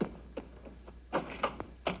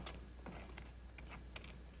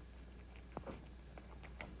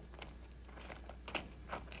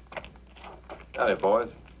 Howdy, boys.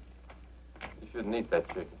 You shouldn't eat that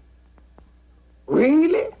chicken.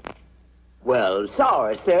 Really? Well,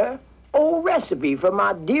 sorry, sir. Old recipe from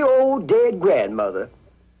my dear old dead grandmother.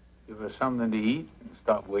 Give us something to eat and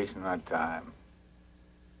stop wasting our time.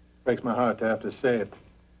 Breaks my heart to have to say it,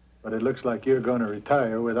 but it looks like you're going to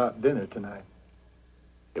retire without dinner tonight.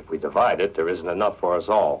 If we divide it, there isn't enough for us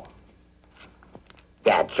all.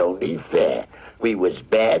 That's only fair. We was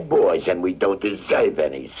bad boys and we don't deserve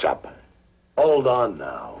any supper. Hold on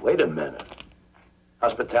now. Wait a minute.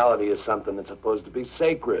 Hospitality is something that's supposed to be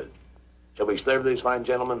sacred. Shall we serve these fine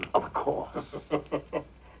gentlemen? Of course.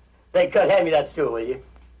 Say, Cut, hand me that stool, will you?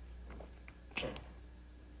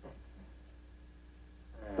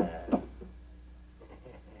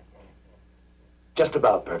 Just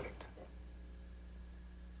about perfect.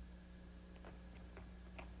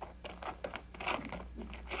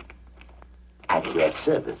 At your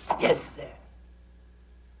service. Yes, sir.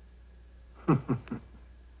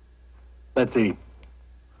 Let's eat.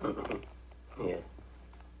 Yes.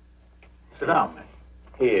 Sit down, man.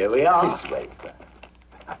 Here we are. This way, sir.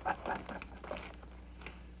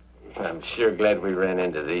 I'm sure glad we ran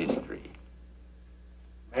into these three.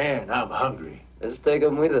 Man, I'm hungry. Let's take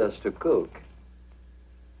them with us to cook.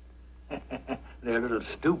 They're a little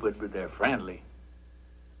stupid, but they're friendly.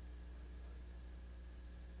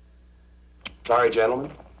 Sorry,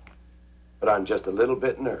 gentlemen, but I'm just a little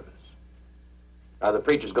bit nervous. Now, the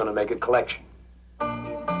preacher's going to make a collection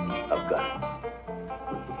of guns.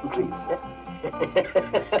 Please.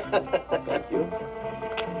 Thank you.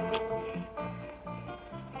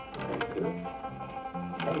 Thank you.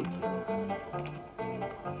 Thank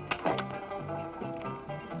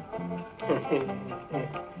you.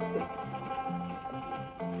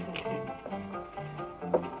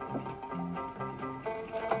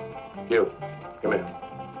 You, come here.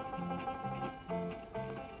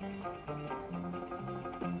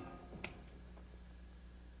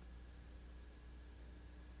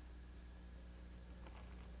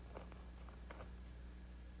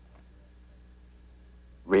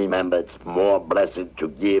 Remember, it's more blessed to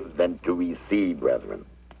give than to receive, brethren.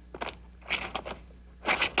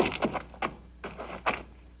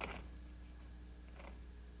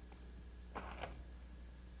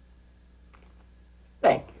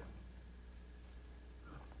 Thank you.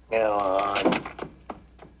 Go on.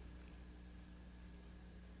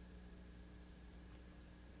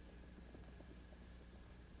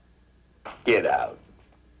 Get out.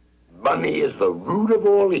 Money is the root of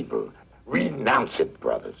all evil. Renounce it,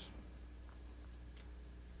 brothers.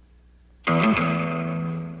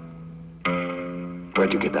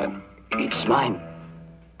 Where'd you get that? It's mine.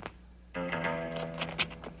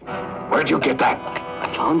 Where'd you get that?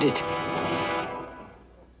 I found it.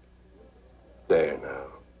 There now.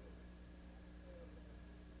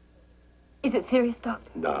 Is it serious, Doctor?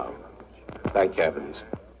 No. Thank heavens.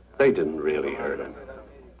 They didn't really hurt him.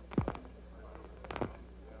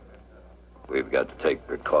 We've got to take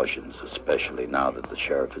precautions, especially now that the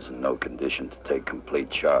sheriff is in no condition to take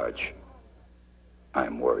complete charge. I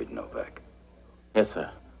am worried, Novack. Yes,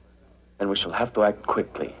 sir. And we shall have to act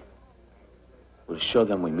quickly. We'll show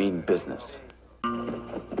them we mean business.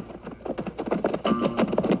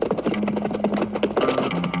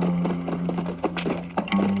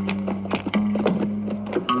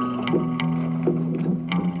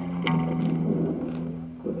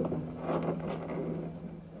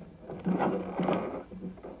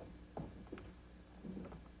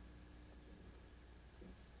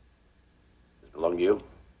 Belong to you?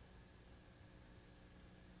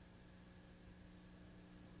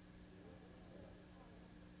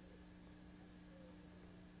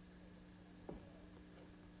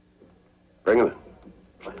 Bring him in.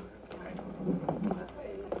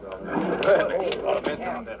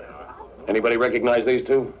 Anybody recognize these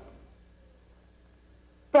two?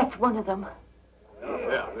 That's one of them.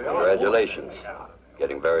 Yeah. Congratulations.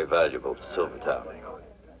 Getting very valuable to Silvertown.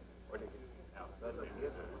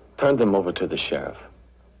 Turn them over to the sheriff.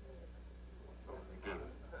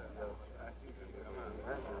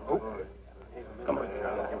 Come on.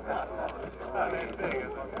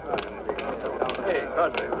 Hey,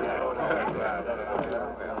 Cudlip.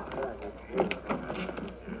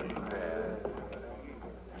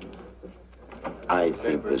 I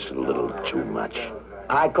think this is a little too much.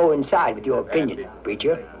 I coincide with your opinion,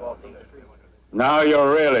 preacher. Now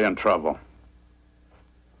you're really in trouble.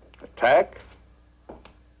 Attack,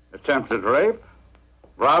 attempted rape,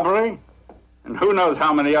 robbery, and who knows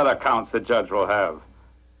how many other counts the judge will have.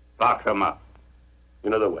 Lock them up.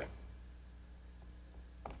 Another way.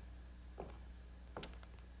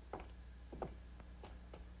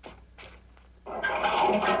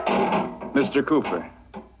 Mr. Cooper,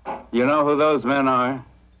 you know who those men are?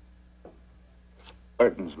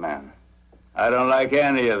 Burton's men. I don't like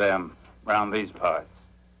any of them around these parts.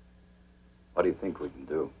 What do you think we can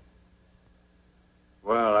do?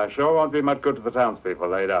 Well, I sure won't be much good to the townspeople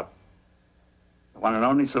laid up. The one and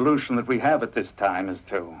only solution that we have at this time is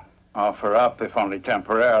to offer up, if only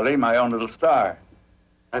temporarily, my own little star.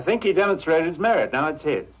 I think he demonstrated his merit. Now it's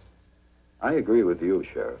his. I agree with you,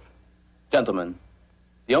 Sheriff. Gentlemen,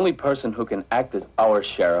 the only person who can act as our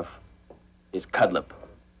sheriff is Cudlip.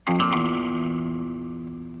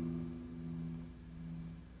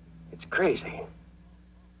 It's crazy.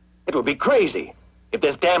 It would be crazy if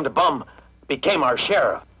this damned bum became our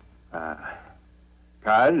sheriff.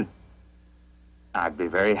 Cud, I'd be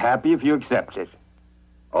very happy if you accepted.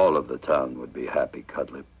 All of the town would be happy,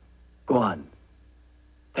 Cudlip. Go on.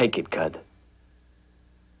 Take it, Cud.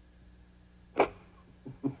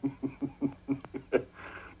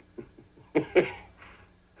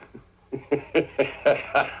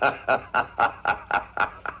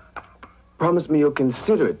 Promise me you'll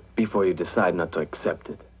consider it before you decide not to accept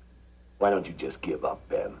it. Why don't you just give up,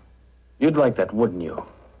 Ben? You'd like that, wouldn't you?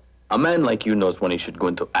 A man like you knows when he should go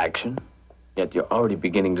into action. Yet you're already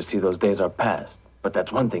beginning to see those days are past. But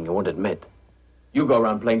that's one thing you won't admit. You go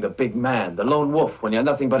around playing the big man, the lone wolf, when you're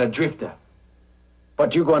nothing but a drifter.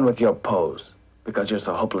 But you go on with your pose, because you're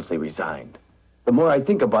so hopelessly resigned. The more I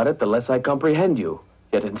think about it, the less I comprehend you.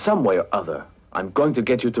 Yet in some way or other, I'm going to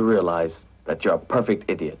get you to realize that you're a perfect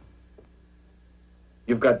idiot.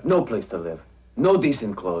 You've got no place to live, no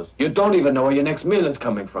decent clothes. You don't even know where your next meal is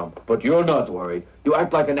coming from. But you're not worried. You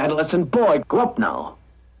act like an adolescent boy. Grow up now.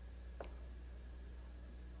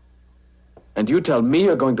 And you tell me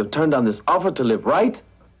you're going to turn down this offer to live right?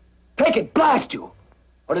 Take it, blast you!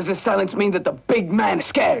 Or does this silence mean that the big man is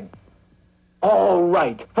scared? All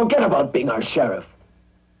right, forget about being our sheriff.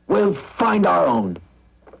 We'll find our own.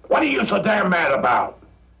 What are you so damn mad about?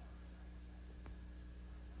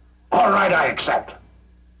 All right, I accept.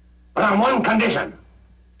 But on one condition.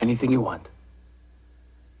 Anything you want.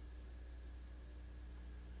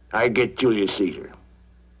 I get Julius Caesar.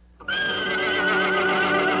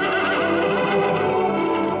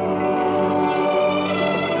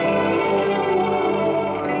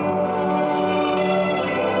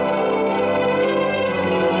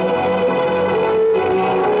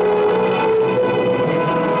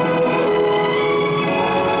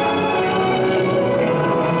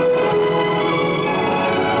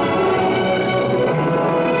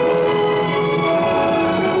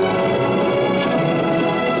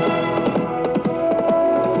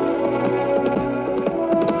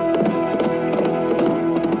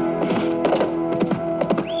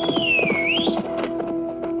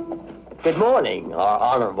 Good morning, our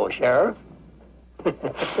honorable sheriff.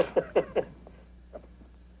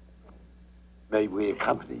 May we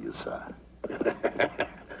accompany you, sir?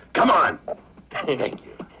 Come on. Thank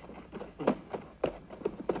you.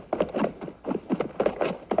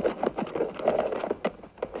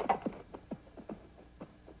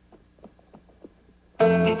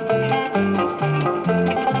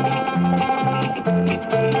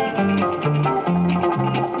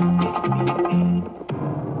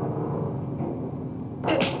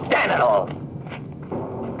 Damn it all!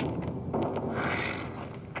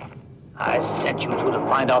 I sent you two to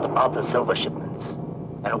find out about the silver shipments.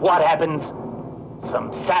 And what happens?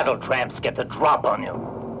 Some saddle tramps get the drop on you.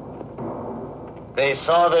 They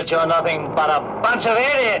saw that you're nothing but a bunch of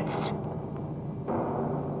idiots!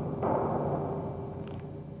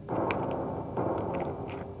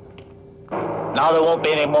 Now there won't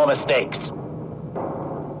be any more mistakes.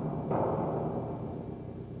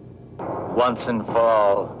 Once and for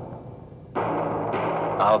all,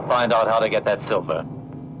 I'll find out how to get that silver.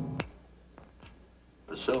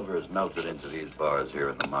 The silver is melted into these bars here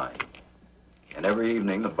in the mine. And every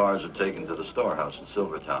evening, the bars are taken to the storehouse in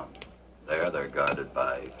Silvertown. There, they're guarded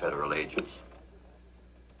by federal agents.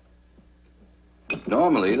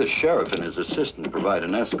 Normally, the sheriff and his assistant provide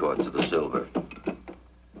an escort to the silver.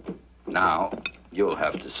 Now, you'll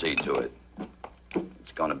have to see to it.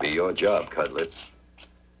 It's going to be your job, Cudlip.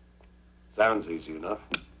 Sounds easy enough.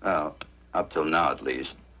 Well, up till now, at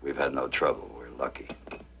least, we've had no trouble. We're lucky.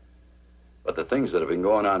 But the things that have been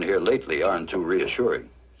going on here lately aren't too reassuring.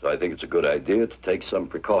 So I think it's a good idea to take some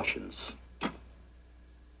precautions.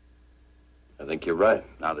 I think you're right.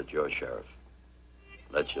 Now that you're sheriff,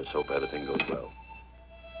 let's just hope everything goes well.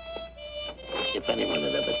 If anyone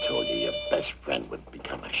had ever told you your best friend would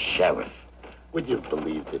become a sheriff, would you have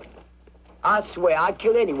believed it? I swear I'd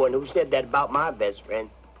kill anyone who said that about my best friend.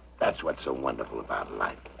 That's what's so wonderful about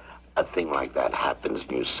life. A thing like that happens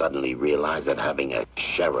and you suddenly realize that having a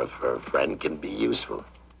sheriff for a friend can be useful.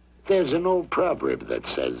 There's an old proverb that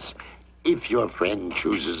says, if your friend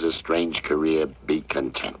chooses a strange career, be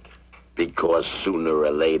content. Because sooner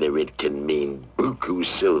or later it can mean buku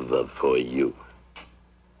silver for you.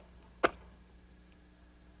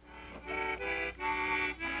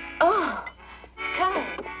 Oh,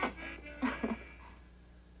 Cud.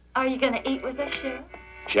 Are you going to eat with us, Sheriff?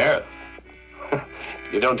 Sheriff?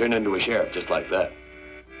 You don't turn into a sheriff just like that.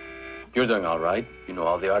 You're doing all right. You know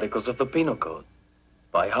all the articles of the Penal Code.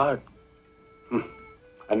 By heart.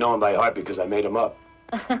 I know them by heart because I made them up.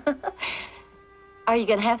 Are you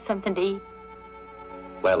going to have something to eat?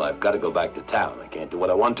 Well, I've got to go back to town. I can't do what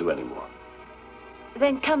I want to anymore.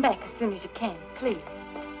 Then come back as soon as you can, please.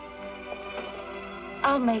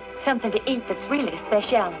 I'll make something to eat that's really a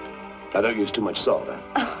speciality. I don't use too much salt, huh?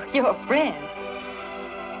 Oh, you're a friend.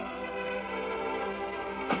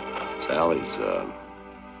 Sally's,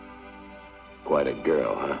 quite a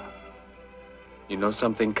girl, huh? You know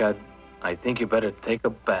something, Cud? I think you better take a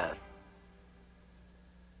bath.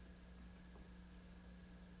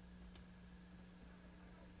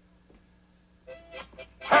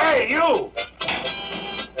 Hey, you!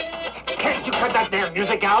 Can't you cut that damn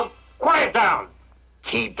music out? Quiet down!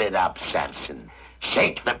 Keep it up, Sampson.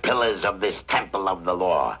 Shake the pillars of this temple of the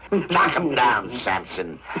law. Knock 'em down,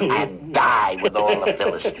 Sampson, and die with all the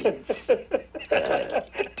Philistines.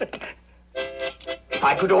 If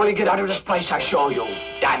I could only get out of this place, I show you.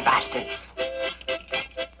 Damn bastards.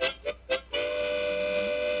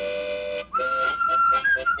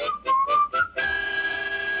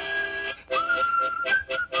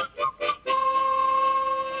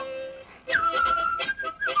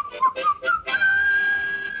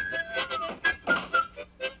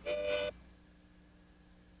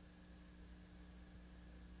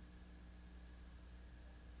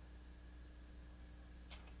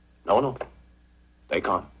 No. Stay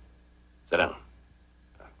calm. Sit down.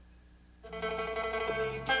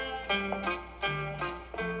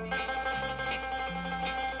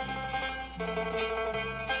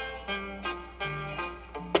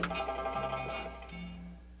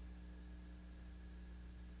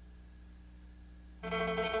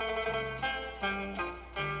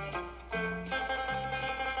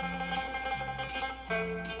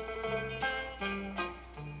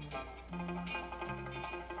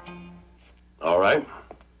 All right.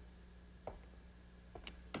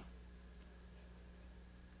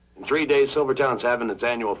 In 3 days, Silvertown's having its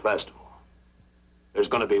annual festival. There's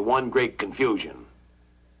going to be one great confusion.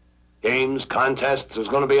 Games, contests, there's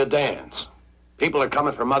going to be a dance. People are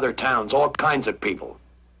coming from other towns, all kinds of people.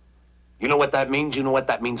 You know what that means? You know what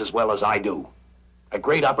that means as well as I do. A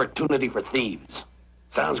great opportunity for thieves.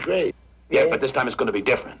 Sounds great. Yeah, but this time it's going to be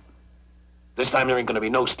different. This time there ain't going to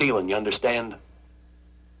be no stealing, you understand?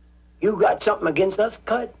 You got something against us,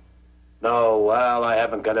 Cud? No, well, I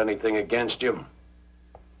haven't got anything against you.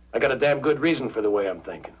 I got a damn good reason for the way I'm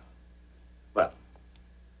thinking. Well,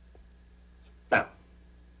 now,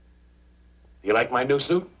 you like my new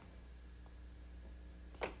suit?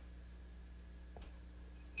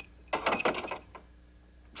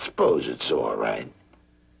 Suppose it's all right.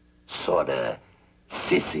 Sorta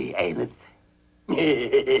sissy, ain't it?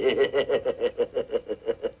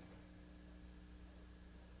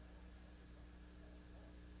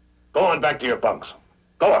 Go on back to your bunks.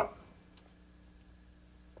 Go on.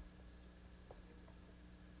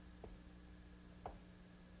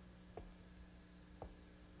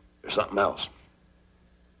 There's something else.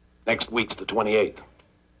 Next week's the 28th.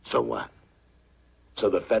 So what? So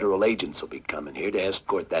the federal agents will be coming here to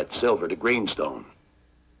escort that silver to Greenstone.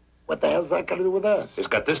 What the hell's that got to do with us? It's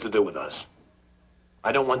got this to do with us.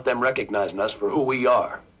 I don't want them recognizing us for who we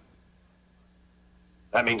are.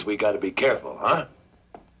 That means we got to be careful, huh?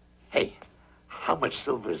 Hey, how much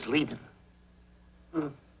silver is leaving?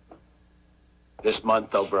 This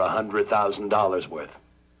month, over $100,000 worth.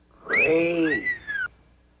 Great.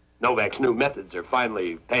 Novack's new methods are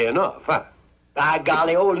finally paying off, huh? By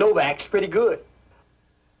golly, old Novack's pretty good.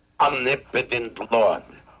 Omnipotent Lord,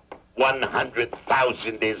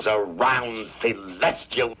 100,000 is a round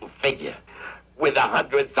celestial figure. With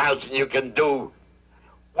 100,000 you can do,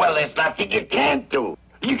 well, there's nothing you can't do.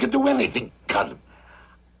 You can do anything, Cudlip.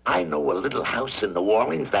 I know a little house in New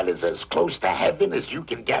Orleans that is as close to heaven as you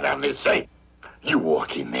can get on this earth. You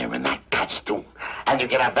walk in there in that costume, and you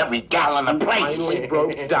can have every gal in the place. Finally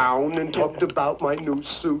broke down and talked about my new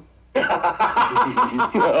suit.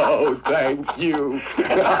 Oh, thank you.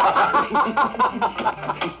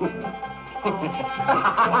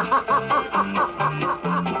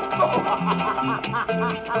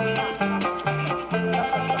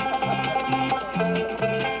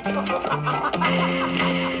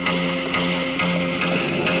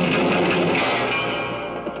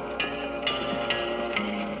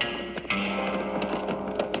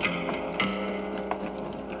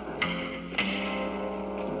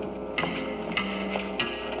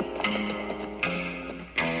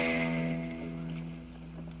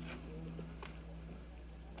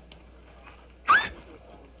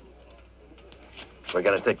 We're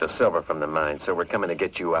gonna take the silver from the mine, so we're coming to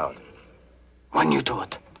get you out. When you do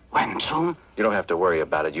it? When? Soon? You don't have to worry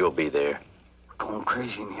about it. You'll be there. We're going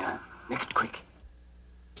crazy in here. Make it quick.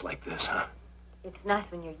 It's like this, huh? It's nice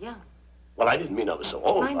when you're young. Well, I didn't mean I was so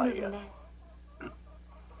old. Mind moving that.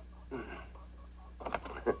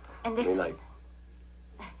 And this one.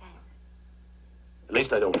 At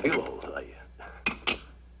least I don't feel old.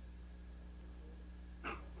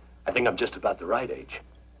 I think I'm just about the right age.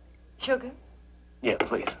 Sugar? Yeah,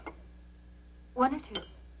 please. One or two?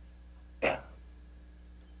 Yeah.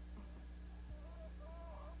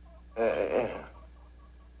 Yeah.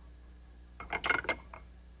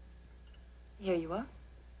 Here you are.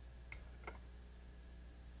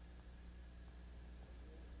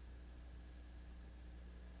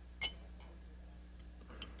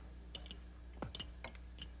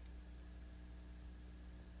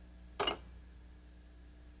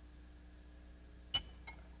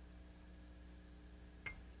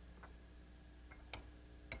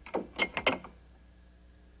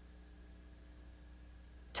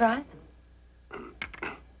 Try them.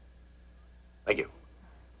 Thank you.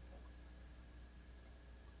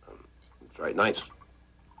 It's very nice.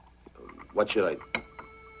 What should I...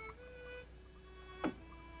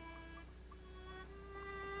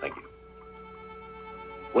 Thank you.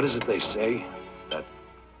 What is it they say? That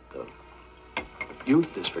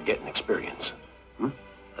youth is for getting experience. Hmm?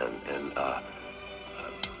 And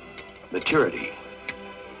maturity.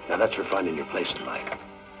 Now that's for finding your place in life.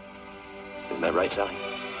 Isn't that right, Sally?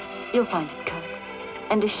 You'll find it, Cud.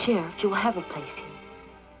 And as sheriff, you will have a place here.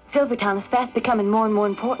 Silvertown is fast becoming more and more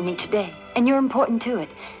important each day, and you're important to it.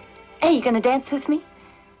 Hey, you gonna dance with me?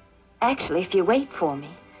 Actually, if you wait for me,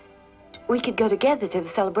 we could go together to the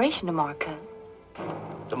celebration tomorrow, Cud.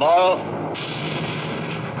 Tomorrow,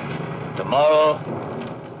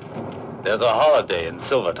 there's a holiday in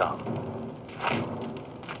Silvertown.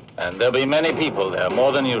 And there'll be many people there,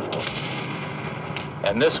 more than usual.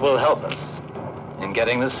 And this will help us in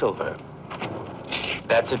getting the silver.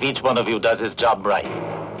 That's if each one of you does his job right.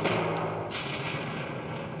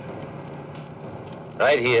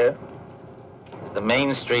 Right here is the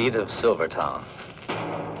main street of Silvertown.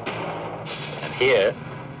 And here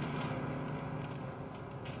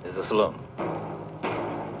is the saloon.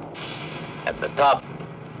 At the top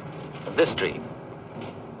of this street,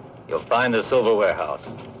 you'll find the silver warehouse.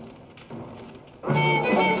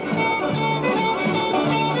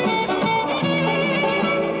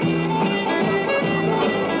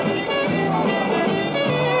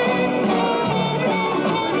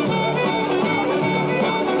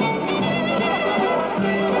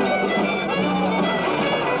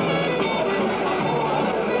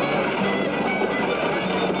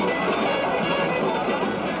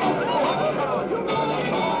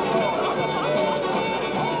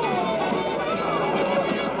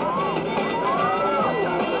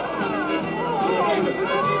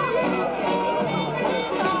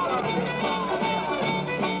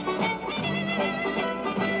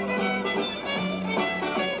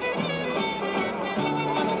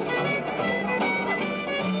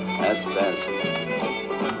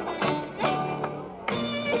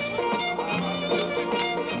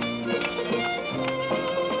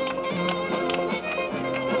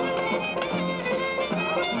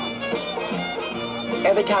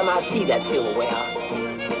 Every time I see that silver warehouse,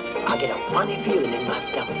 I get a funny feeling in my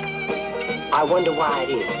stomach. I wonder why it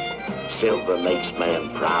is. Silver makes man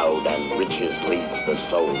proud and riches leads the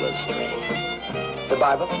soul astray. The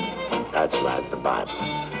Bible? That's right, the Bible.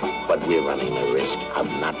 But we're running the risk of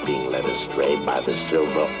not being led astray by the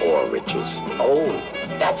silver or riches. Oh,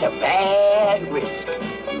 that's a bad risk.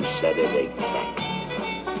 You said it exactly.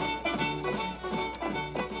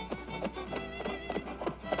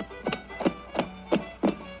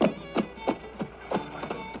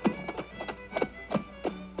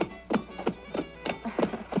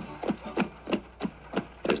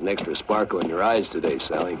 There's an extra sparkle in your eyes today,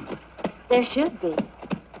 Sally. There should be.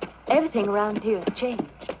 Everything around here has changed.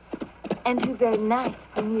 And two very nice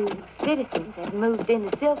new citizens have moved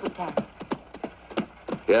into Silverton.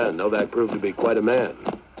 Yeah, Novack proved to be quite a man.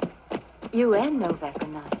 You and Novack are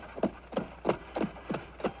nice.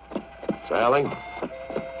 Sally,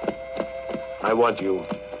 I want you.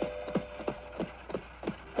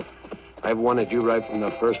 I've wanted you right from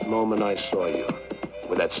the first moment I saw you,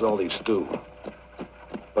 with that salty stew.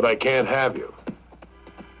 But I can't have you.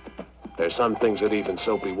 There's some things that even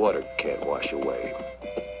soapy water can't wash away.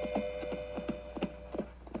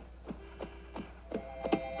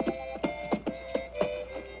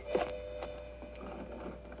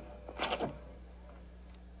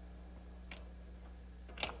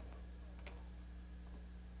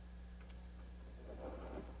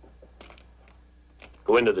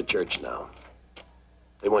 Go into the church now.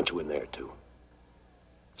 They want you in there, too.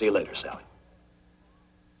 See you later, Sally.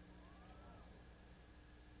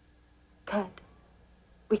 Cud,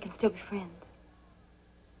 we can still be friends.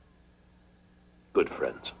 Good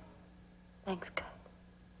friends. Thanks, Cud.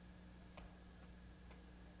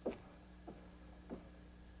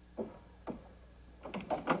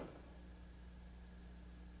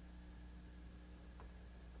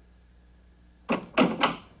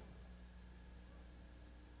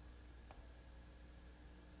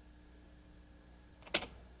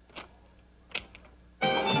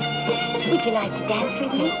 Would you like to dance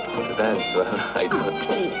with me? To dance? Well, I don't.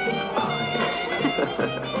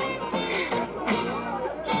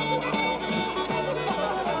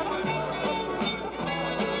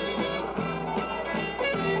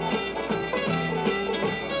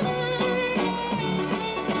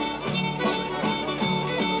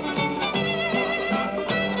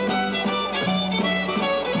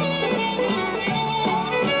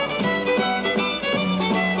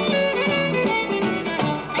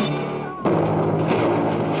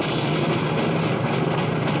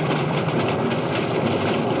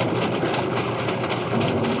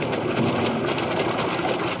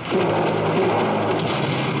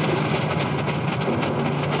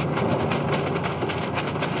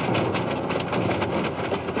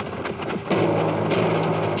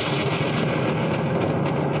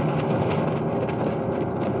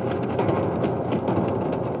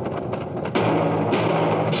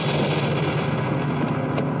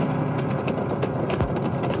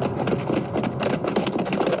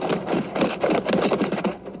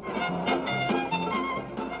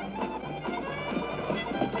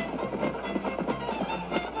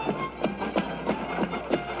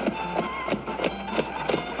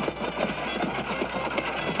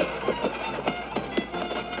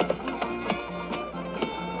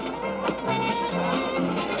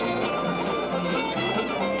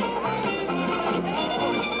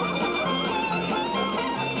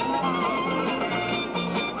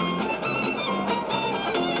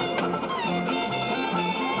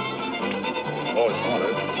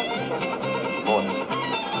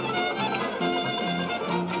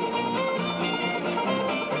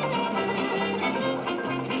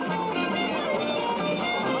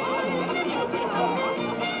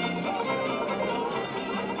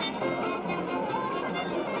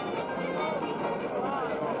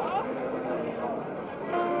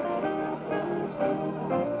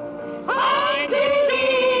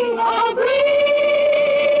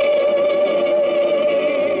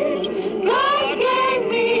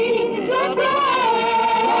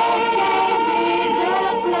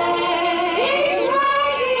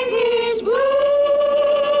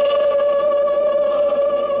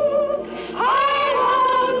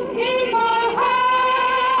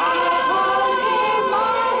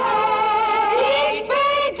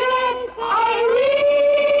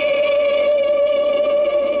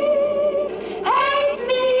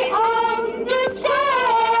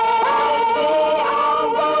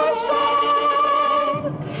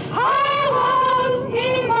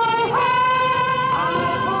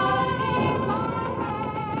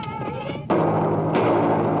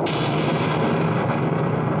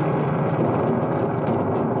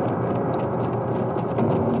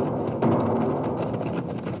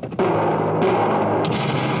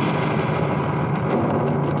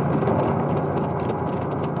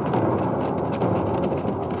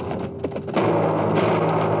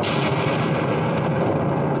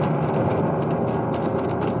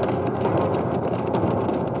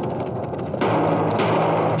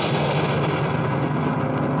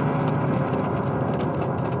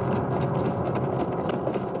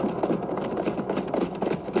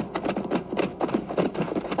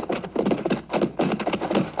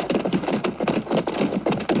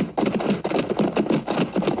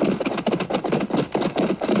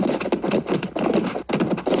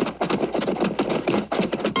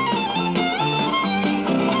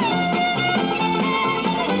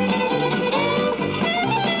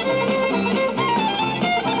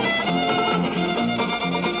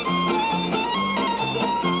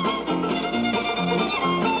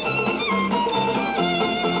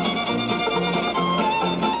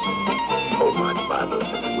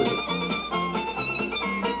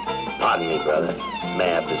 Pardon me, brother.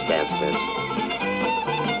 May I have this dance, miss?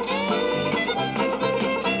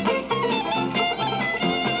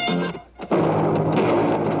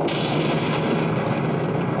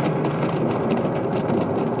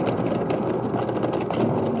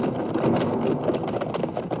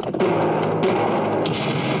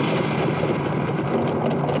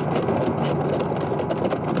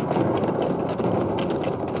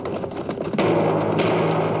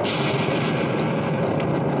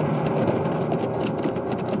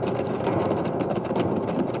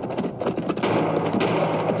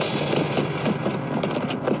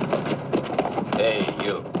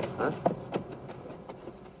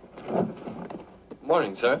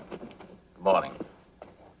 Morning, sir. Good morning.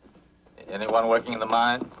 Anyone working in the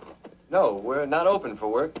mine? No, we're not open for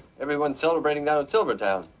work. Everyone's celebrating down at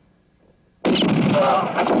Silvertown.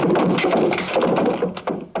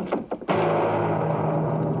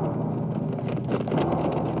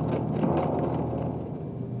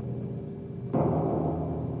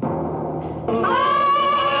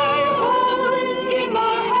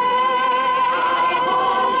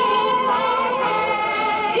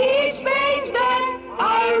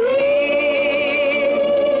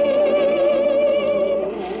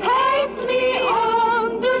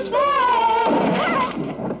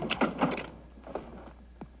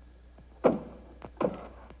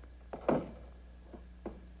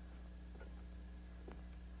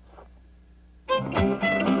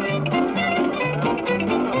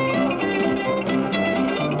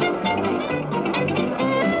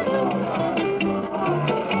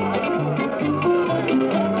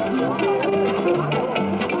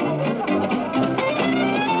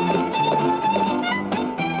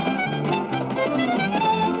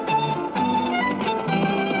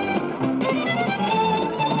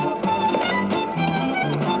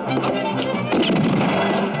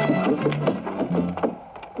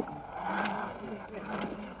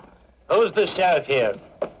 Who's the sheriff here?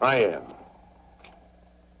 I am.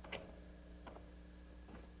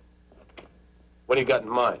 What do you got in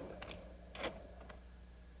mind?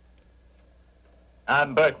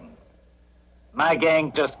 I'm Burton. My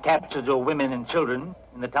gang just captured your women and children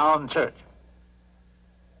in the town church.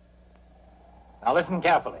 Now listen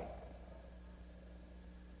carefully.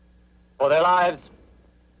 For their lives,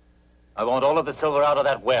 I want all of the silver out of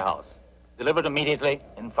that warehouse, delivered immediately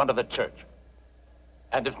in front of the church.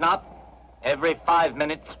 And if not, every 5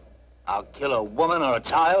 minutes, I'll kill a woman or a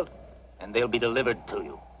child, and they'll be delivered to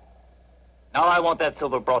you. Now I want that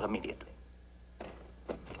silver brought immediately.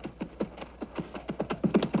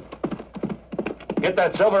 Get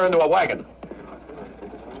that silver into a wagon.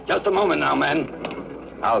 Just a moment now, men.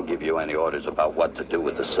 I'll give you any orders about what to do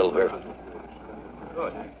with the silver.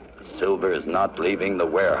 Good. The silver is not leaving the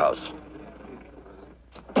warehouse.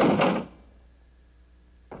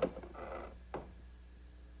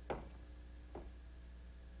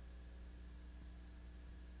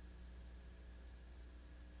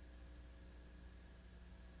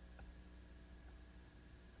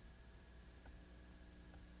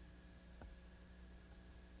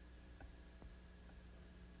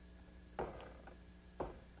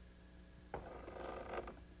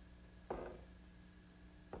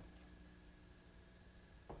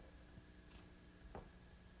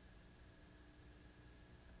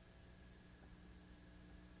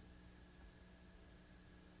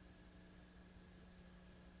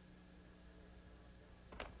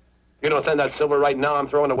 You don't send that silver right now, I'm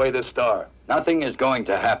throwing away this star. Nothing is going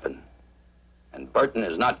to happen. And Burton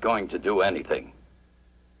is not going to do anything.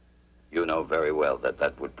 You know very well that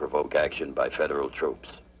that would provoke action by federal troops.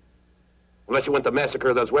 Unless you want to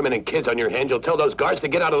massacre those women and kids on your hands, you'll tell those guards to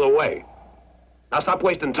get out of the way. Now stop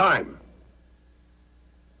wasting time.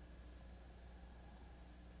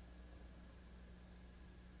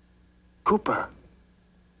 Cooper.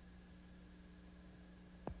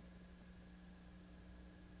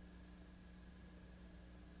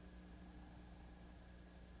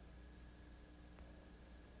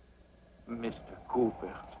 Mr.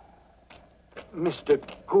 Cooper. Mr.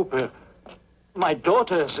 Cooper, my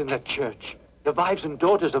daughter's in the church. The wives and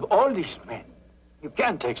daughters of all these men. You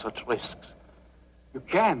can't take such risks. You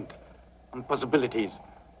can't. On possibilities.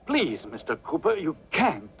 Please, Mr. Cooper, you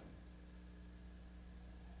can't.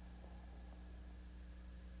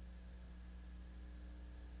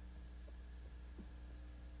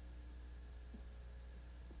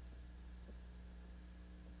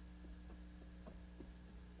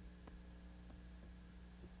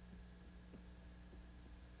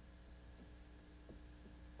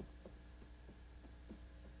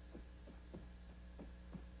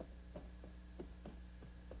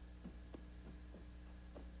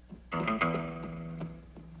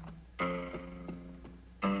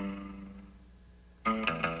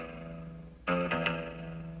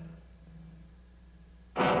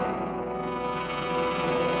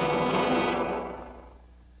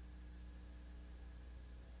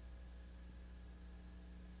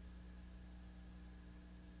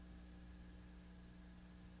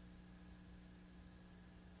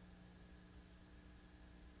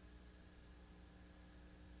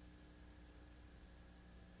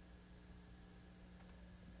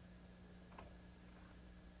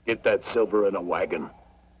 Get that silver in a wagon.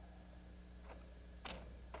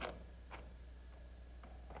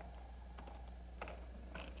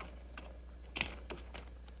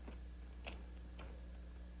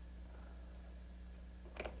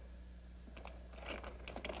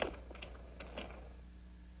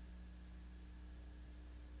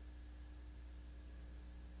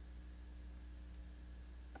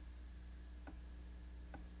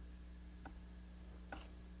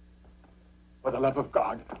 For the love of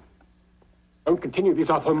God, don't continue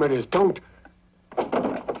these awful murders. Don't.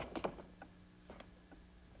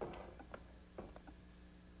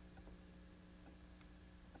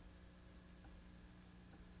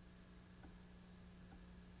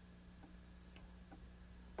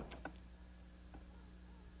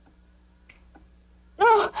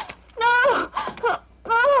 No! No!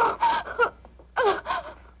 No!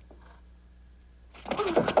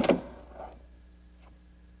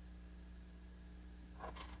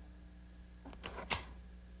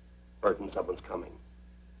 Burton, someone's coming.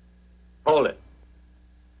 Hold it.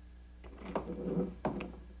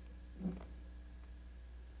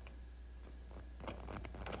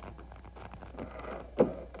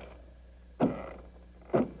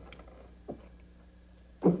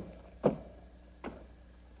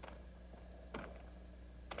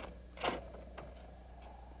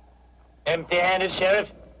 Empty-handed, Sheriff?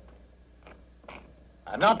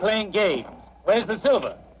 I'm not playing games. Where's the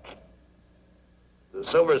silver? The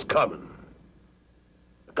silver's coming.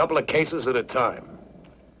 A couple of cases at a time.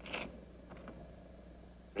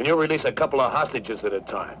 And you'll release a couple of hostages at a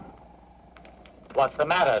time. What's the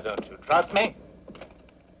matter? Don't you trust me?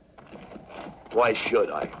 Why should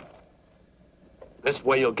I? This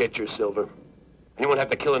way you'll get your silver. You won't have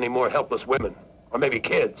to kill any more helpless women. Or maybe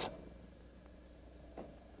kids.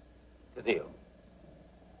 The deal.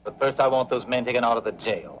 But first I want those men taken out of the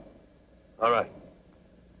jail. All right.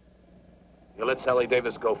 You let Sally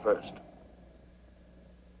Davis go first.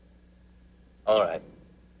 All right.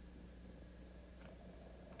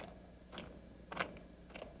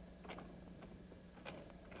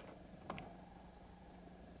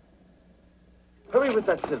 Hurry with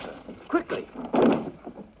that silver. Quickly.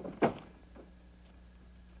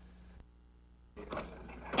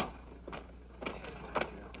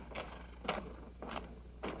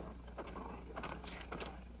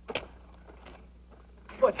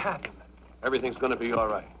 What happened? Everything's gonna be all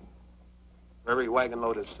right. For every wagon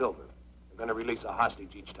load of silver, we're gonna release a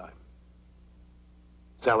hostage each time.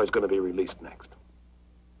 Sally's gonna be released next.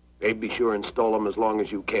 Babe, be sure and stall them as long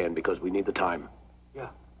as you can, because we need the time. Yeah,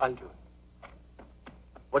 I'll do it.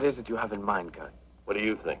 What is it you have in mind, Gert? What do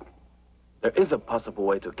you think? There is a possible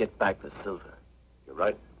way to get back the silver. You're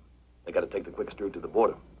right. They gotta take the quickest route to the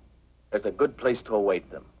border. There's a good place to await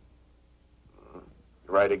them.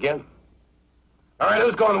 You're right again. All right,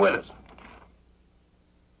 who's going with us?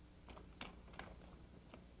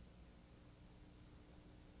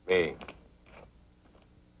 Me.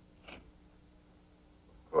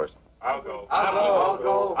 Of course. I'll go. I'll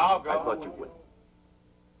go. I thought you would.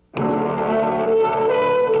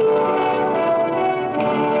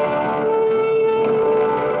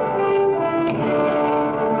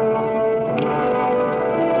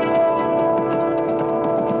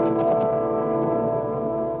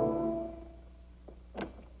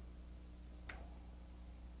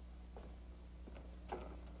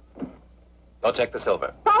 Go check the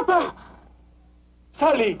silver. Papa!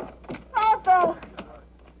 Sally! Papa!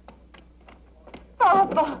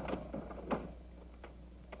 Papa!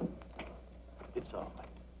 It's all right.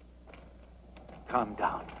 Calm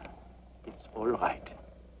down. It's all right.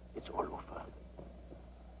 It's all over.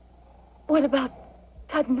 What about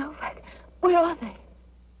Ted Novack? Where are they?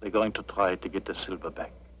 They're going to try to get the silver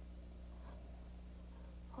back.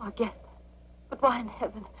 Oh, I guess that. But why in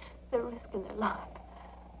heaven? They're risking their lives.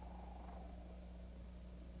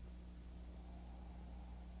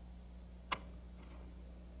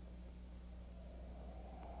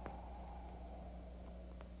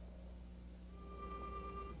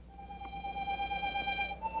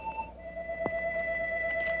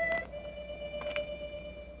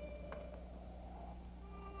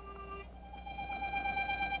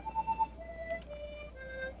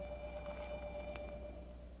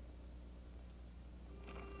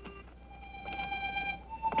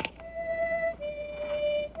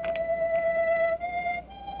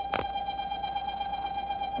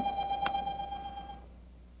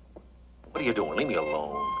 What are you doing? Leave me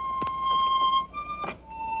alone.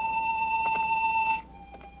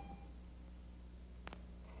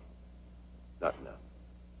 Not now.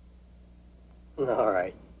 All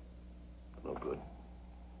right. No good.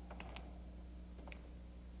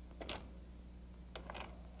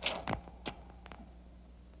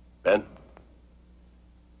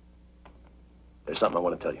 something I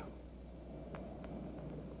want to tell you.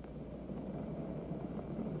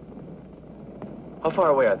 How far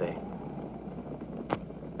away are they?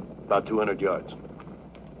 About 200 yards.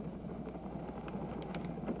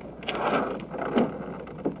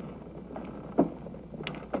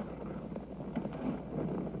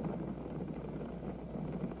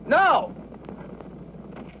 No!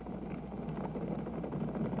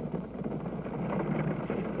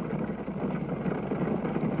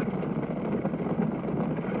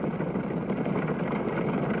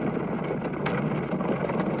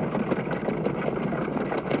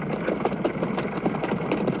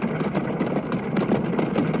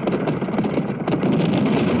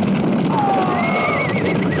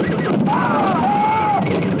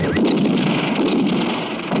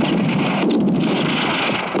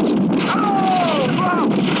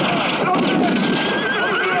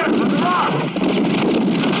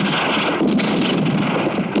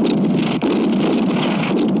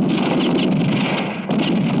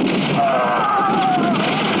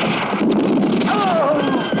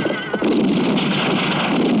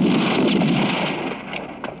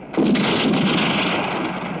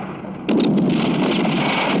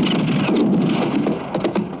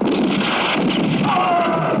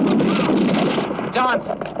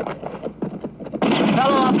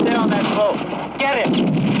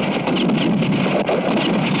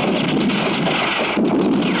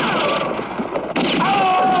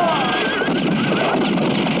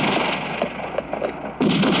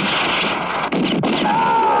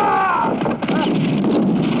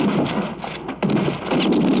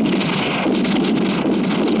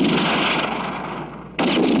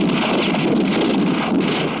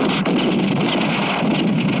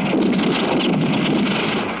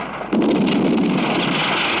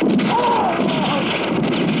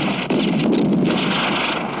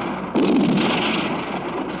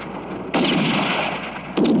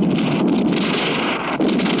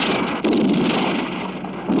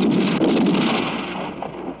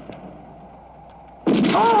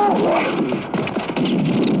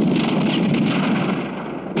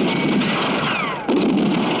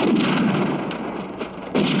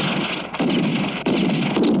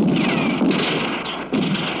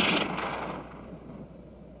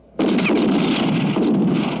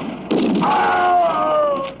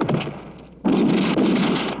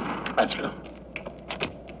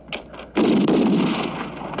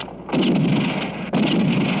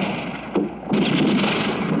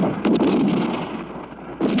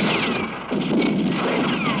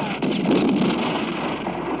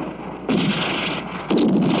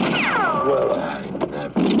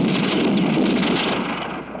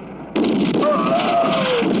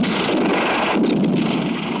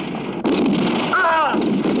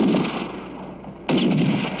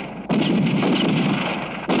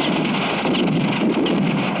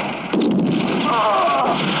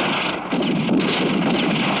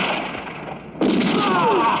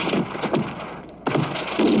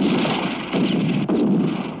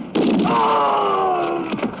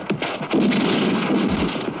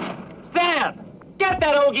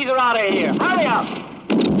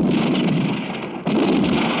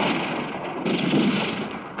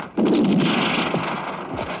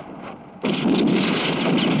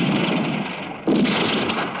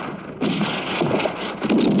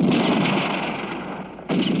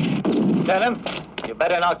 You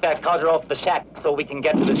better knock that codger off the shack so we can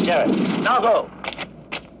get to the sheriff. Now go.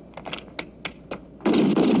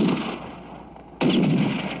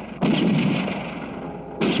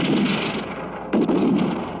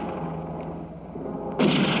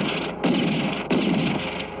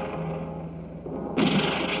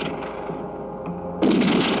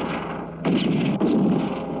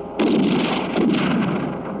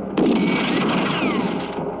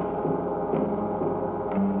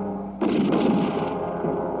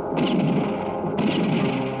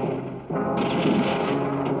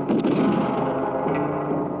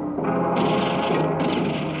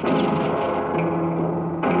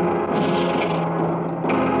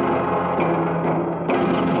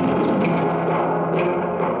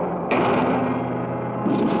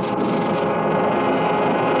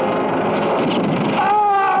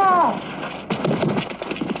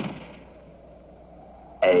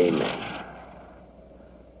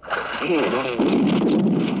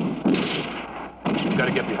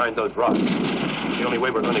 Those rocks. It's the only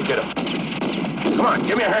way we're going to get them. Come on,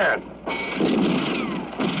 give me a hand.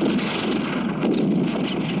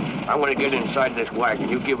 I want to get inside this wagon.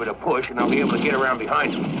 You give it a push, and I'll be able to get around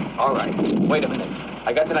behind them. All right. Wait a minute.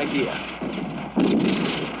 I got an idea.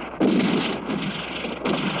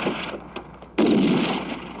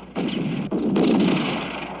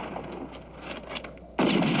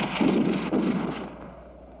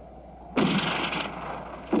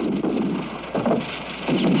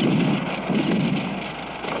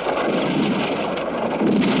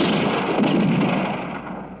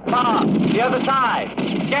 The other side.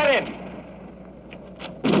 Get him.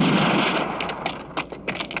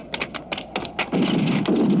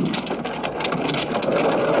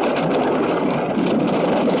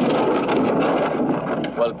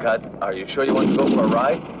 Well, Cut, are you sure you want to go for a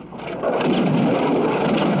ride?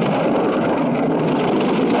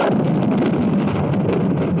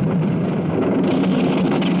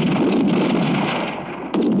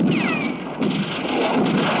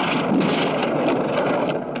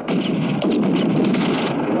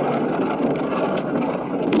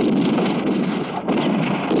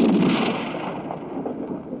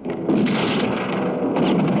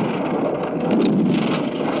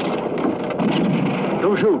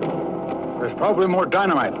 Do shoot. There's probably more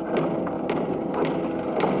dynamite.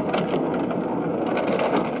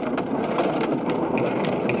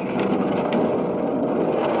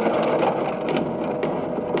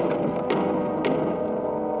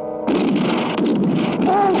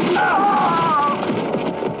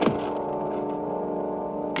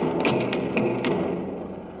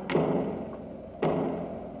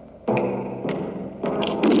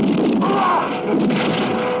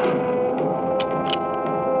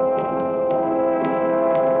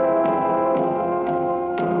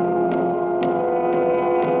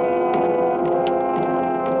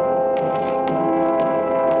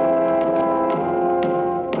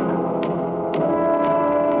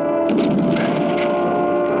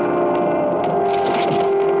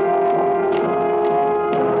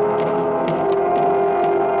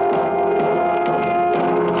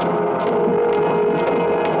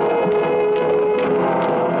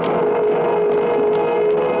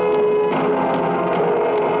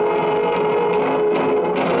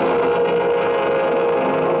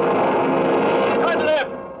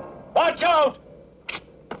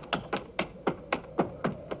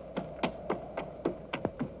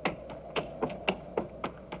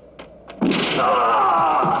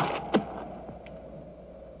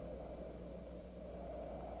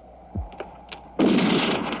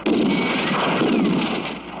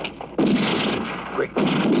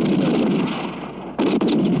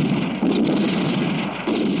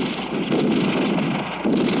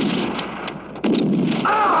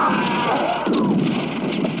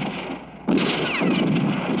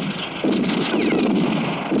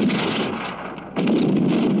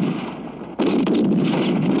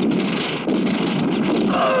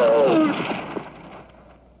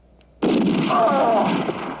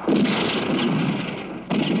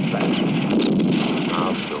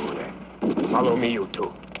 Follow me, you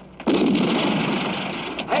two.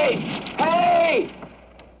 Hey! Hey!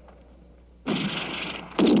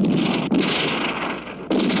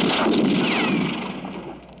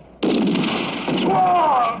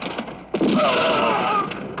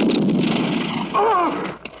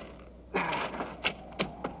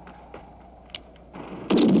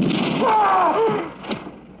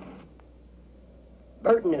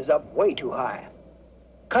 Burton is up way too high.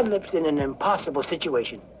 Cudlip's in an impossible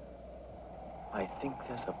situation. I think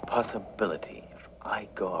there's a possibility if I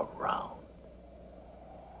go around.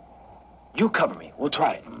 You cover me. We'll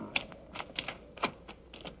try it.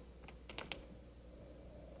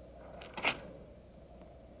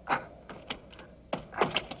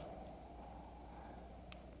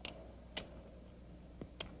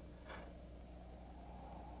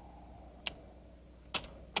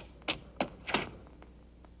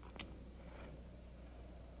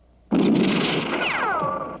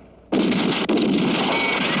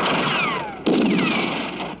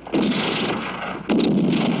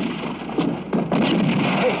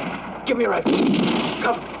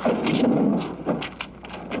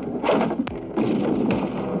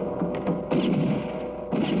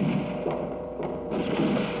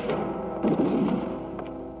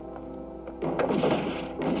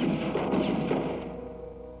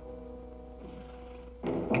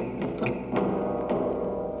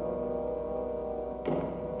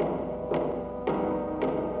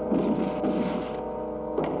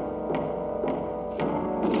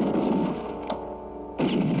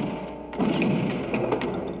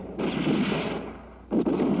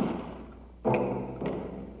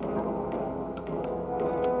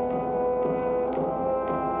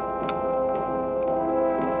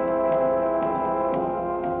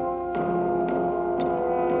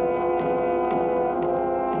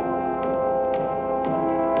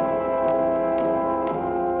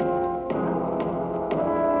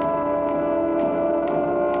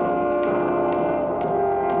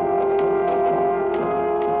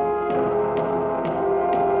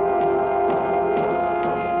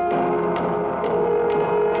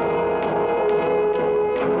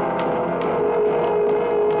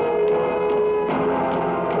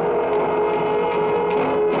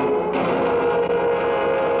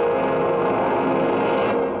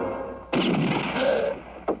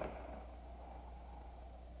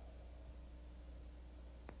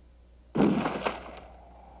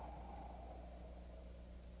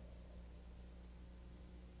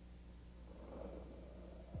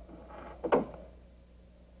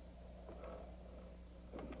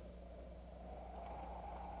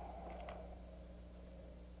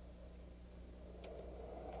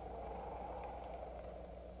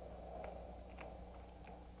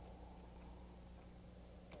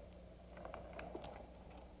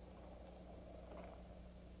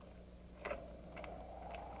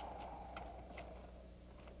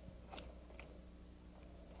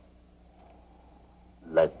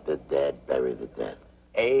 Let the dead bury the dead.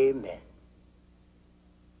 Amen.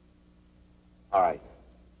 All right.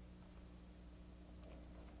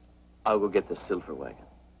 I'll go get the silver wagon.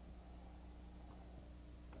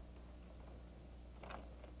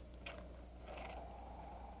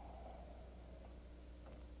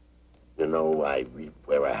 You know, I reap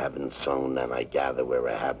where I haven't sown, and I gather where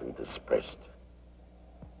I haven't dispersed.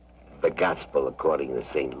 The gospel according to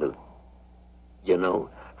St. Luke. You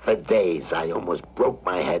know, for days I almost broke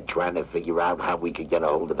my head trying to figure out how we could get a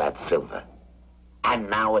hold of that silver. And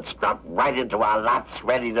now it's dropped right into our laps,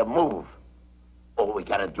 ready to move. All we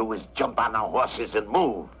gotta do is jump on our horses and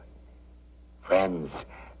move. Friends,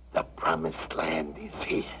 the promised land is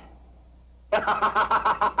here.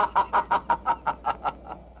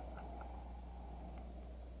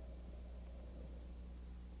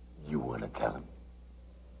 You want to tell him?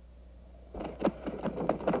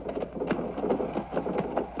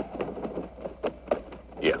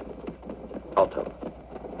 Yeah, I'll tell him.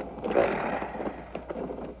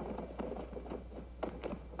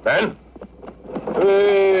 Ben?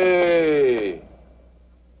 Hey!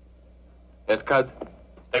 Yes, Cud?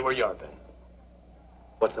 Stay where you are, Ben.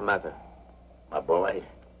 What's the matter? My boy,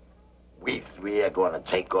 we three are going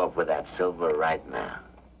to take off with that silver right now.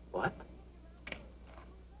 What?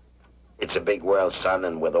 It's a big world, son,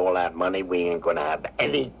 and with all that money, we ain't going to have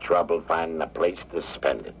any trouble finding a place to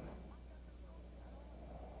spend it.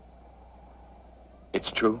 It's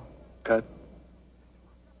true, Cud?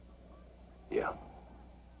 Yeah.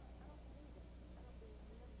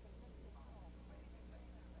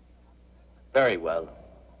 Very well.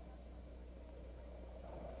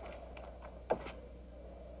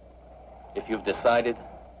 If you've decided,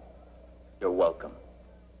 you're welcome.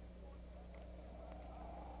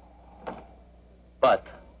 But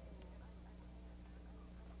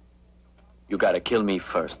you gotta kill me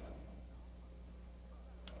first.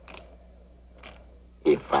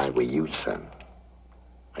 If I were you, son,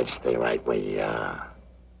 I'd stay right where you are.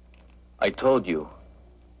 I told you,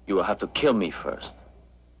 you will have to kill me first.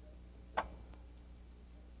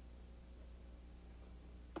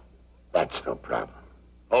 That's no problem.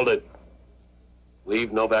 Hold it. Leave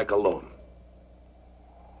Novack alone.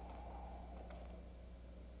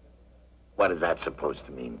 What is that supposed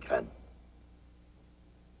to mean, Cud?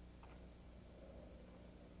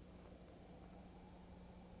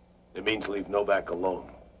 It means leave Novack alone.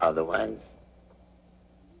 Otherwise?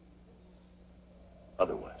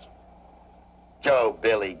 Otherwise. Joe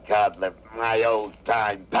Billy Cudlip, my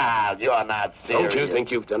old-time pal, you're not serious. Don't you think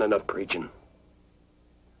you've done enough preaching?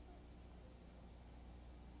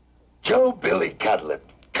 Joe Billy Cudlip,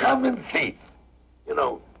 common thief. You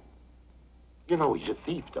know he's a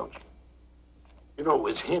thief, don't you? You know it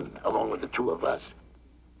was him, along with the two of us,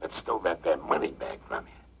 that stole that there money bag from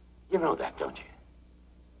you. You know that, don't you?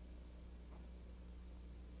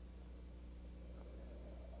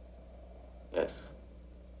 Yes,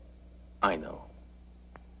 I know.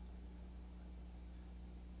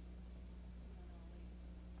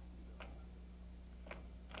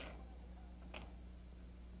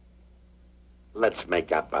 Let's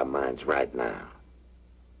make up our minds right now.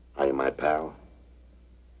 Are you my pal?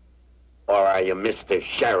 Or are you Mr.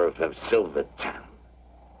 Sheriff of Silverton?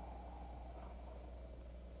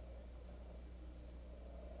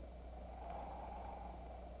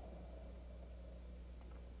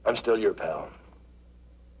 I'm still your pal.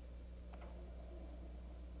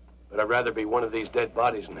 But I'd rather be one of these dead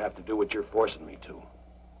bodies than have to do what you're forcing me to.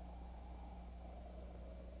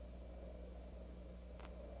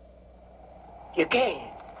 You can't.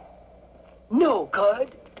 No,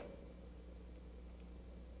 Cud.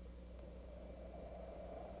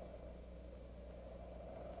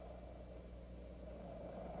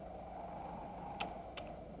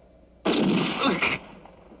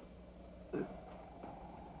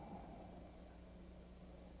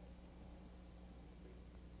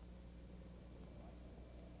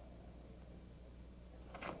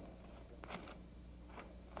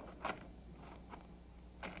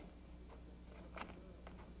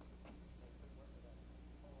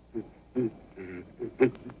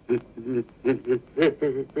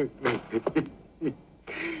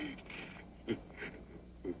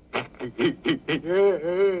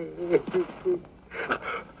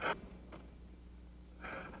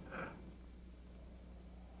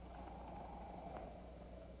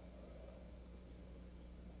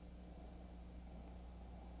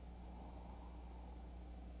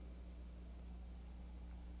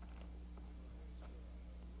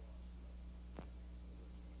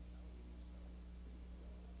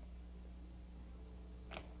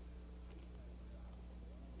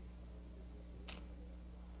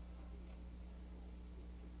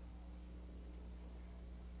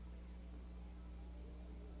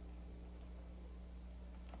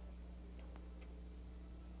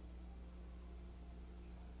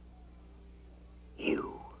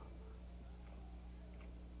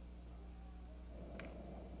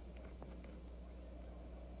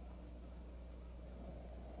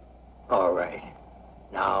 All right.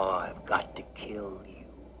 Now I've got to kill you.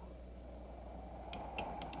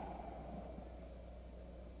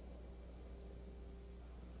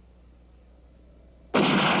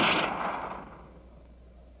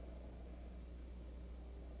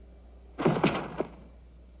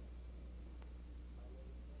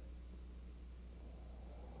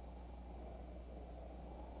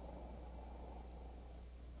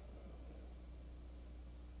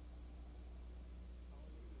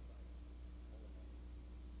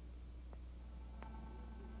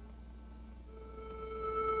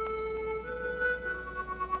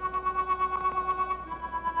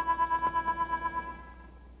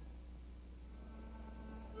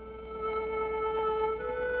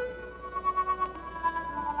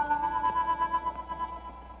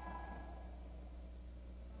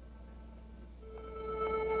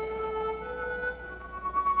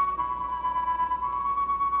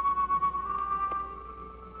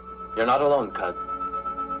 You're not alone, Cud.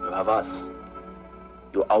 You have us.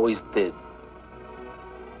 You always did.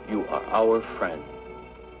 You are our friend.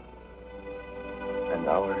 And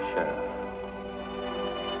our sheriff.